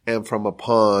 and from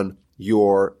upon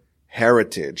your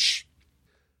heritage.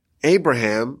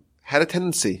 Abraham had a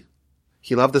tendency.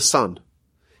 He loved his son.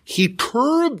 He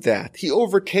curbed that. He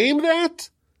overcame that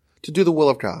to do the will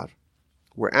of God.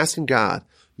 We're asking God,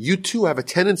 you too have a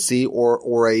tendency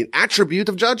or an attribute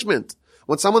of judgment.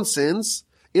 When someone sins,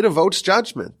 it evokes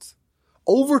judgment.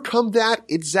 Overcome that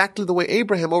exactly the way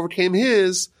Abraham overcame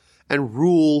his, and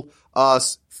rule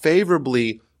us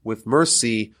favorably with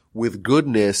mercy, with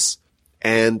goodness,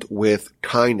 and with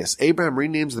kindness. Abraham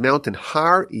renames the mountain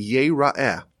Har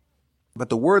Yera'eh. But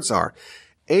the words are,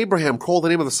 Abraham called the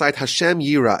name of the site Hashem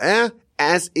Yira'eh,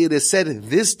 as it is said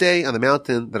this day on the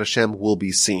mountain that Hashem will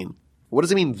be seen. What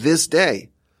does it mean, this day?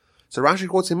 So Rashi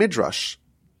quotes a Midrash.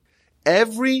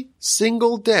 Every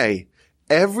single day,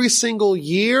 every single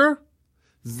year,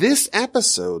 this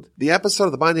episode, the episode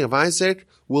of the binding of Isaac,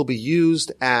 will be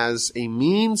used as a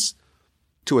means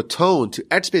to atone, to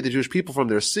expiate the Jewish people from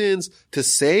their sins, to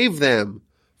save them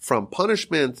from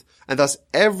punishment. And thus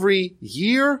every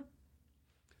year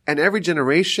and every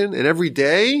generation and every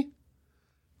day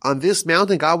on this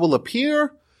mountain God will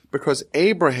appear, because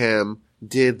Abraham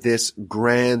did this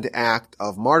grand act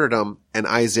of martyrdom, and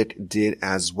Isaac did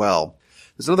as well.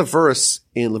 There's another verse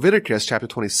in Leviticus chapter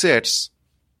 26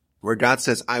 where God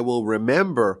says, I will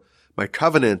remember my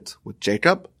covenant with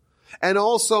Jacob, and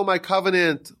also my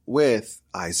covenant with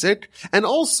Isaac, and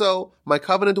also my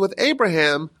covenant with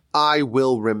Abraham, I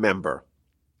will remember.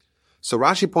 So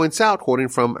Rashi points out, quoting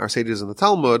from our sages in the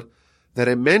Talmud, that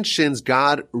it mentions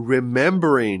God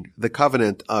remembering the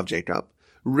covenant of Jacob,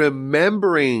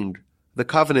 remembering the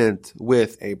covenant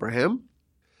with Abraham.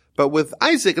 But with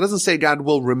Isaac, it doesn't say God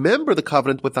will remember the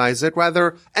covenant with Isaac,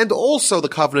 rather, and also the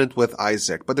covenant with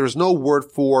Isaac. But there's no word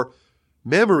for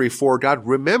memory for God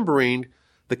remembering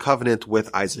the covenant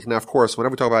with Isaac. Now, of course,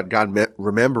 whenever we talk about God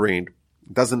remembering,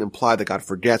 it doesn't imply that God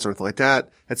forgets or anything like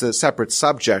that. It's a separate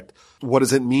subject. What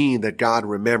does it mean that God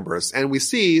remembers? And we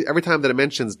see every time that it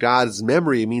mentions God's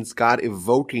memory, it means God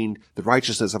evoking the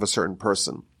righteousness of a certain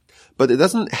person. But it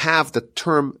doesn't have the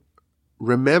term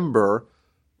remember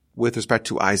with respect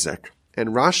to Isaac. And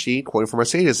Rashi, quoting from our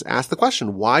sages, asked the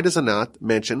question, why does it not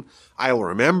mention, I will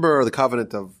remember the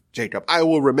covenant of Jacob, I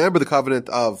will remember the covenant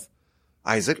of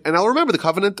Isaac, and I'll remember the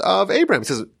covenant of Abraham?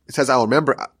 It says I will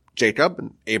remember Jacob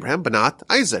and Abraham, but not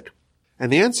Isaac.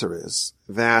 And the answer is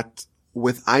that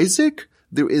with Isaac,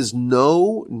 there is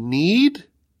no need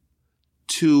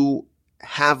to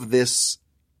have this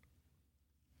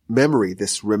memory,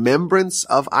 this remembrance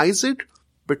of Isaac,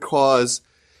 because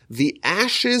the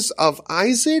ashes of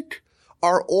Isaac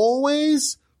are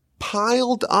always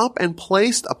piled up and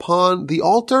placed upon the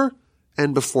altar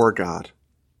and before God.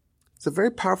 It's a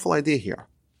very powerful idea here.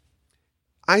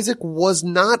 Isaac was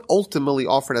not ultimately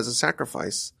offered as a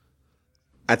sacrifice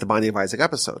at the binding of Isaac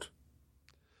episode.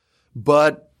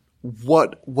 But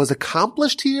what was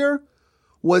accomplished here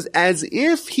was as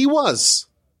if he was.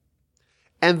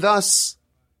 And thus,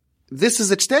 this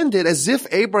is extended as if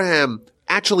Abraham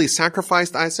actually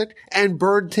sacrificed Isaac and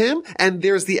burned him, and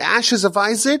there's the ashes of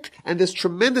Isaac and this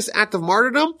tremendous act of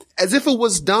martyrdom as if it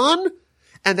was done,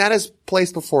 and that is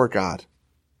placed before God.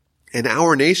 And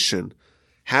our nation,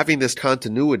 having this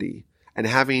continuity and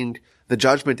having the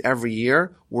judgment every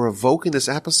year, we're evoking this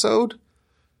episode,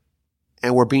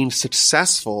 and we're being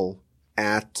successful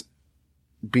at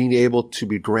being able to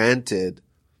be granted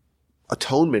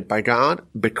atonement by God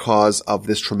because of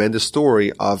this tremendous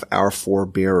story of our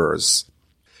forebearers.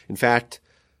 In fact,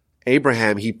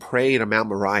 Abraham, he prayed on Mount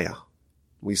Moriah.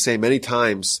 We say many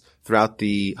times throughout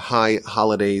the high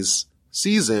holidays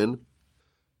season,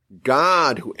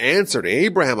 God who answered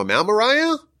Abraham on Mount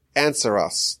Moriah, answer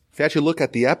us. If you actually look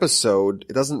at the episode,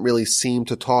 it doesn't really seem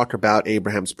to talk about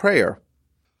Abraham's prayer.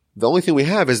 The only thing we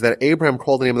have is that Abraham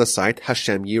called the name of the site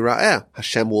Hashem Yira'eh.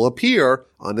 Hashem will appear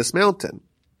on this mountain.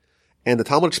 And the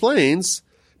Talmud explains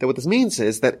that what this means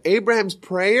is that Abraham's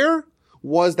prayer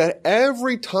was that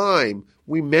every time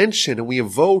we mention and we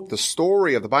evoke the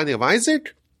story of the binding of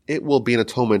Isaac, it will be an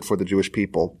atonement for the Jewish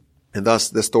people. And thus,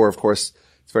 this story, of course,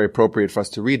 it's very appropriate for us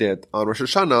to read it on Rosh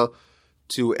Hashana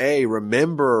to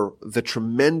remember the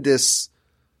tremendous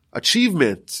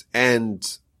achievement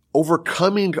and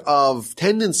overcoming of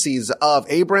tendencies of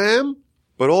Abraham,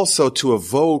 but also to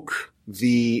evoke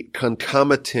the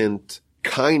concomitant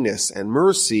kindness and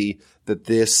mercy that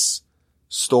this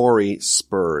story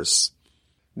spurs.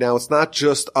 Now, it's not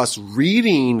just us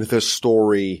reading the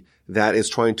story that is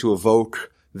trying to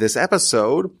evoke this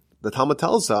episode. The Talmud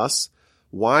tells us,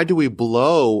 why do we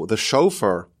blow the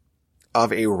shofar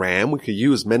of a ram? We could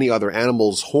use many other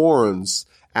animals' horns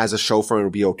as a shofar and it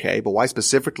would be okay. But why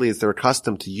specifically is there a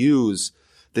custom to use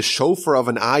the shofar of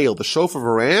an ayil, the shofar of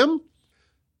a ram?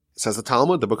 Says the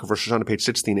Talmud, the book of Rosh Hashana, page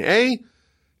 16a,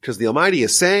 because the Almighty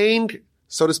is saying,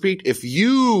 so to speak, if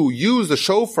you use the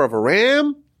shofar of a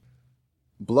ram,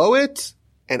 blow it,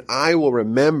 and I will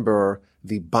remember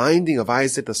the binding of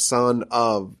Isaac, the son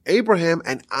of Abraham,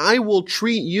 and I will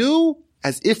treat you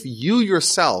as if you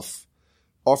yourself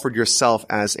offered yourself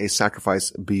as a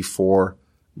sacrifice before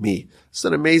me. It's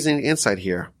an amazing insight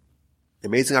here,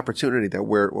 amazing opportunity that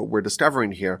we're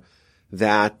discovering here,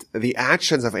 that the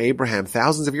actions of Abraham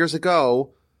thousands of years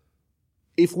ago,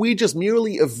 if we just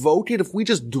merely evoke it, if we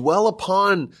just dwell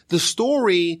upon the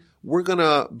story, we're going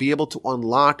to be able to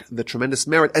unlock the tremendous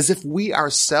merit as if we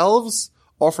ourselves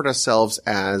offered ourselves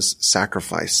as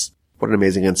sacrifice. What an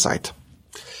amazing insight.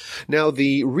 Now,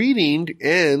 the reading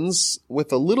ends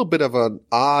with a little bit of an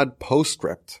odd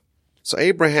postscript. So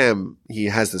Abraham, he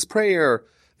has this prayer.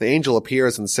 The angel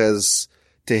appears and says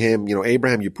to him,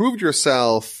 Abraham, you proved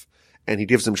yourself. And he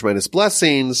gives him tremendous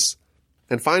blessings.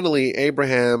 And finally,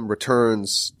 Abraham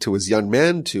returns to his young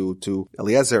men, to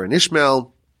Eliezer and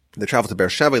Ishmael. They travel to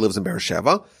Beersheba. He lives in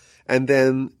Beersheba. And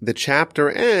then the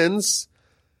chapter ends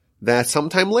that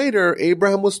sometime later,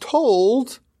 Abraham was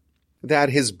told that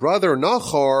his brother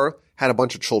Nahor had a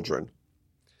bunch of children.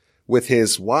 With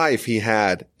his wife, he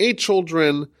had 8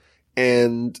 children.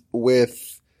 And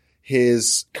with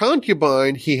his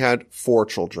concubine, he had 4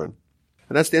 children.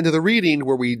 And that's the end of the reading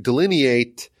where we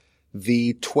delineate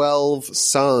the 12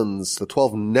 sons, the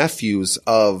 12 nephews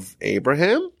of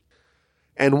Abraham.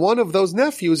 And one of those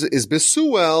nephews is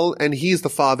Besuel, and he's the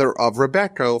father of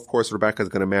Rebekah. Of course, Rebekah is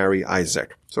going to marry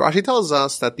Isaac. So Rashi tells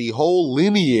us that the whole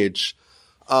lineage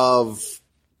of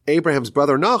Abraham's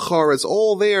brother Nahor is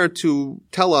all there to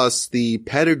tell us the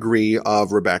pedigree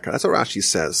of Rebekah. That's what Rashi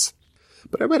says.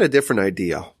 But I read a different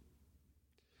idea.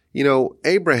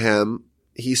 Abraham,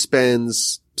 he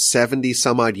spends 70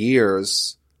 some odd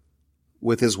years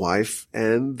with his wife,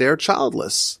 and they're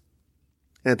childless.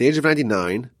 And at the age of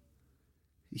 99,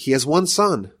 he has 1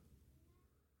 son.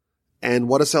 And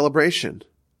what a celebration.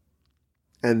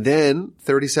 And then,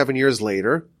 37 years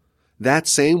later, that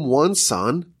same 1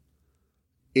 son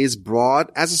is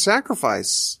brought as a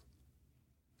sacrifice.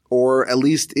 Or at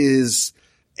least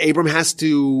Abram has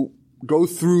to go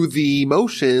through the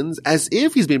motions as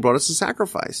if he's being brought as a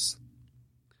sacrifice.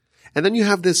 And then you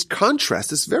have this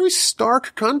contrast, this very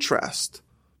stark contrast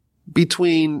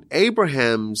between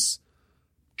Abraham's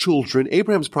children,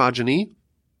 Abraham's progeny,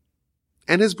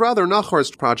 and his brother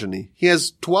Nahor's progeny. He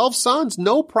has 12 sons,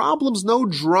 no problems, no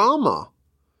drama.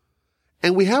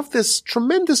 And we have this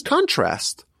tremendous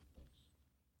contrast.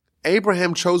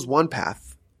 Abraham chose one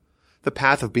path, the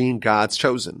path of being God's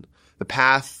chosen, the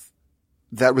path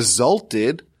that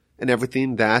resulted in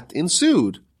everything that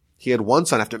ensued. He had 1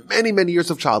 son after many, many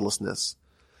years of childlessness.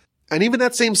 And even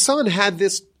that same son had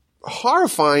this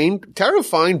horrifying,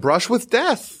 terrifying brush with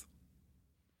death.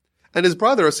 And his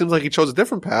brother, it seems like he chose a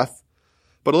different path,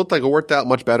 but it looked like it worked out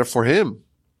much better for him.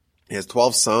 He has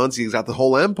 12 sons. He's got the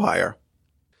whole empire.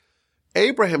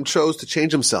 Abraham chose to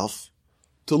change himself,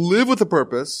 to live with a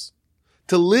purpose,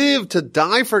 to live, to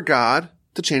die for God,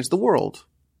 to change the world.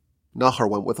 Nahor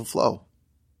went with the flow.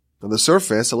 On the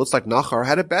surface, it looks like Nahor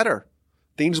had it better.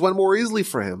 Things went more easily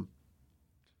for him.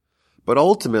 But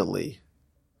ultimately,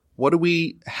 what do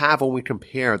we have when we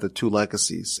compare the 2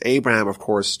 legacies? Abraham, of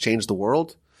course, changed the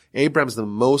world. Abraham's the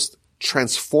most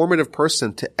transformative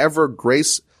person to ever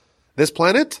grace this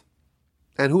planet?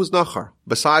 And who's Nachor?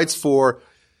 Besides for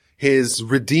his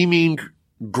redeeming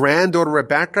granddaughter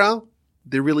Rebecca,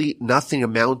 there really nothing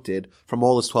amounted from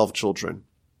all his 12 children.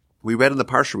 We read in the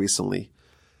Parsha recently,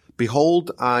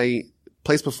 behold, I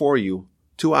place before you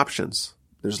two options.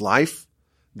 There's life,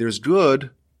 there's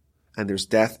good, and there's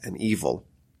death and evil.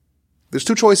 There's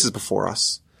two choices before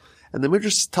us. And the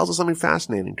Midrash tells us something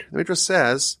fascinating. The Midrash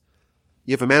says,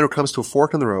 you have a man who comes to a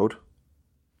fork in the road,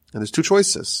 and there's two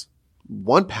choices.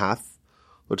 One path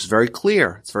looks very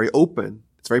clear. It's very open.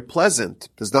 It's very pleasant.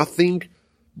 There's nothing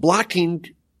blocking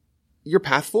your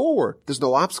path forward. There's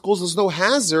no obstacles. There's no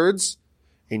hazards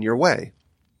in your way.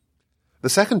 The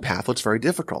second path looks very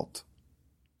difficult.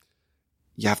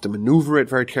 You have to maneuver it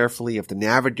very carefully. You have to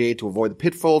navigate to avoid the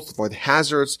pitfalls, to avoid the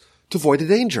hazards, to avoid the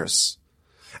dangers.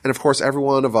 And of course, every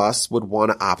one of us would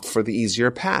want to opt for the easier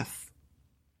path.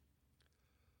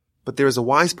 But there is a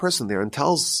wise person there and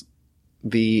tells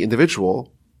the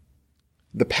individual,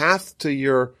 the path to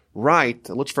your right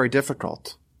looks very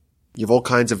difficult. You have all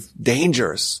kinds of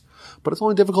dangers, but it's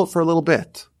only difficult for a little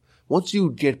bit. Once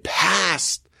you get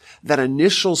past that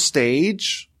initial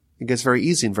stage, it gets very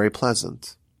easy and very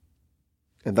pleasant.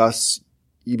 And thus,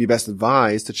 you'd be best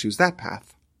advised to choose that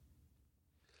path.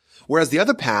 Whereas the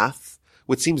other path,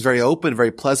 which seems very open,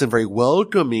 very pleasant, very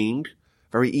welcoming,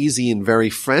 very easy and very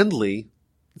friendly,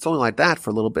 it's only like that for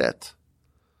a little bit.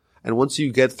 And once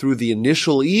you get through the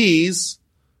initial ease,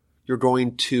 you're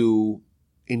going to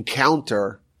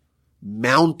encounter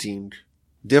mounting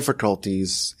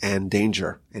difficulties and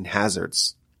danger and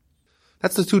hazards.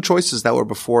 That's the two choices that were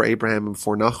before Abraham and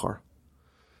before Nachor.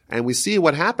 And we see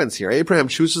what happens here. Abraham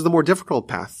chooses the more difficult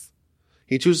path.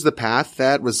 He chooses the path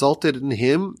that resulted in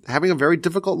him having a very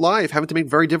difficult life, having to make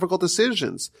very difficult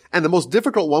decisions. And the most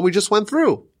difficult one we just went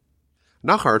through.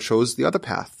 Nachor chose the other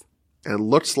path. And it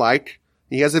looks like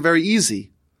he has it very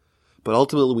easy. But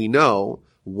ultimately we know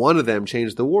one of them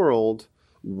changed the world.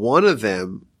 One of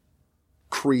them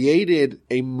created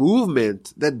a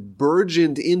movement that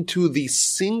burgeoned into the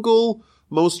single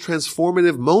most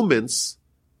transformative moments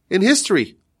in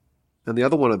history. And the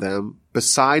other one of them,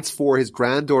 besides for his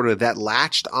granddaughter that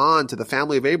latched on to the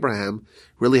family of Abraham,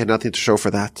 really had nothing to show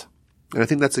for that. And I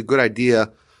think that's a good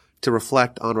idea to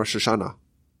reflect on Rosh Hashanah.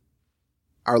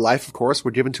 Our life, of course,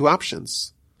 we're given two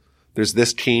options. There's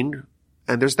this king,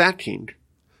 and there's that king.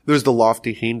 There's the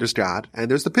lofty king, there's God, and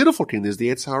there's the pitiful king, there's the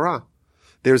Yetzer Hara.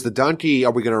 There's the donkey,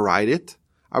 are we going to ride it?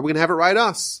 Are we going to have it ride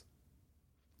us?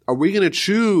 Are we going to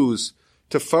choose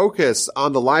to focus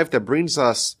on the life that brings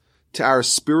us to our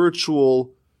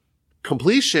spiritual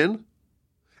completion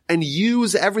and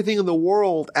use everything in the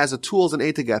world as a tool, as an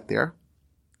aid to get there?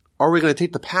 Or are we going to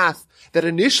take the path that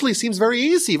initially seems very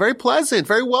easy, very pleasant,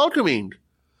 very welcoming,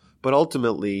 but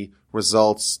ultimately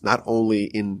results not only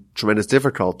in tremendous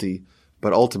difficulty,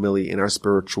 but ultimately in our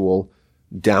spiritual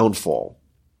downfall?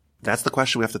 That's the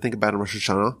question we have to think about in Rosh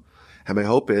Hashanah. And my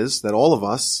hope is that all of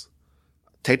us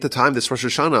take the time this Rosh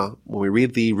Hashanah, when we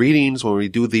read the readings, when we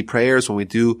do the prayers, when we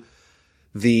do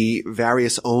the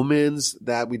various omens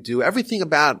that we do, everything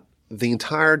about the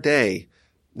entire day,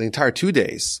 the entire 2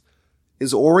 days,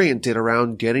 is oriented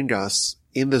around getting us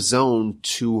in the zone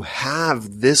to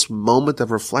have this moment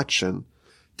of reflection,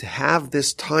 to have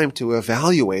this time to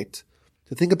evaluate,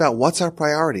 to think about what's our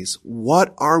priorities.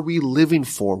 What are we living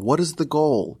for? What is the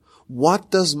goal? What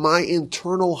does my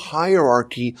internal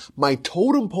hierarchy, my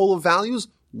totem pole of values,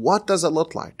 what does it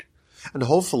look like? And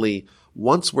hopefully,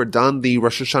 once we're done the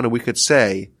Rosh Hashanah, we could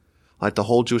say, like the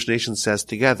whole Jewish nation says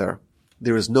together,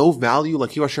 there is no value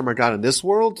like you, Hashem, our God, in this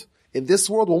world. In this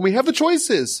world, when we have the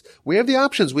choices, we have the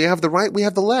options, we have the right, we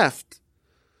have the left.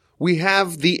 We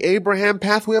have the Abraham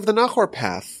path, we have the Nachor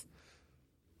path.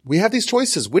 We have these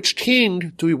choices. Which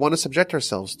king do we want to subject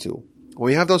ourselves to?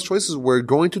 When we have those choices, we're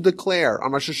going to declare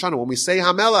on Rosh Hashanah, when we say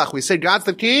HaMelech, we say God's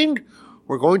the king,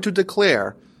 we're going to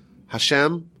declare,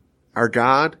 Hashem, our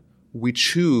God, we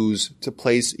choose to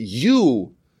place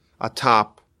you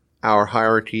atop our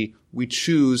hierarchy. We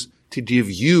choose to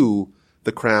give you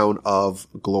the crown of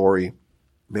glory.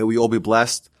 May we all be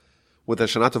blessed with a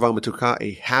Shana Tova Metuka,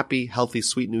 a happy, healthy,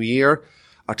 sweet new year.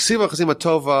 A Ksiva Chazima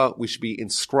Tova, we should be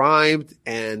inscribed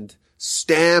and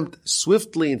stamped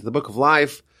swiftly into the book of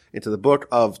life, into the book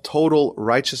of total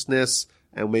righteousness,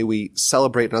 and may we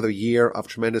celebrate another year of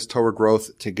tremendous Torah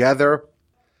growth together.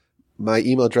 My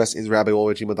email address is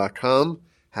rabbiwolbe@gmail.com.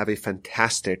 Have a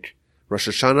fantastic Rosh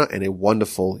Hashanah and a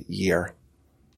wonderful year.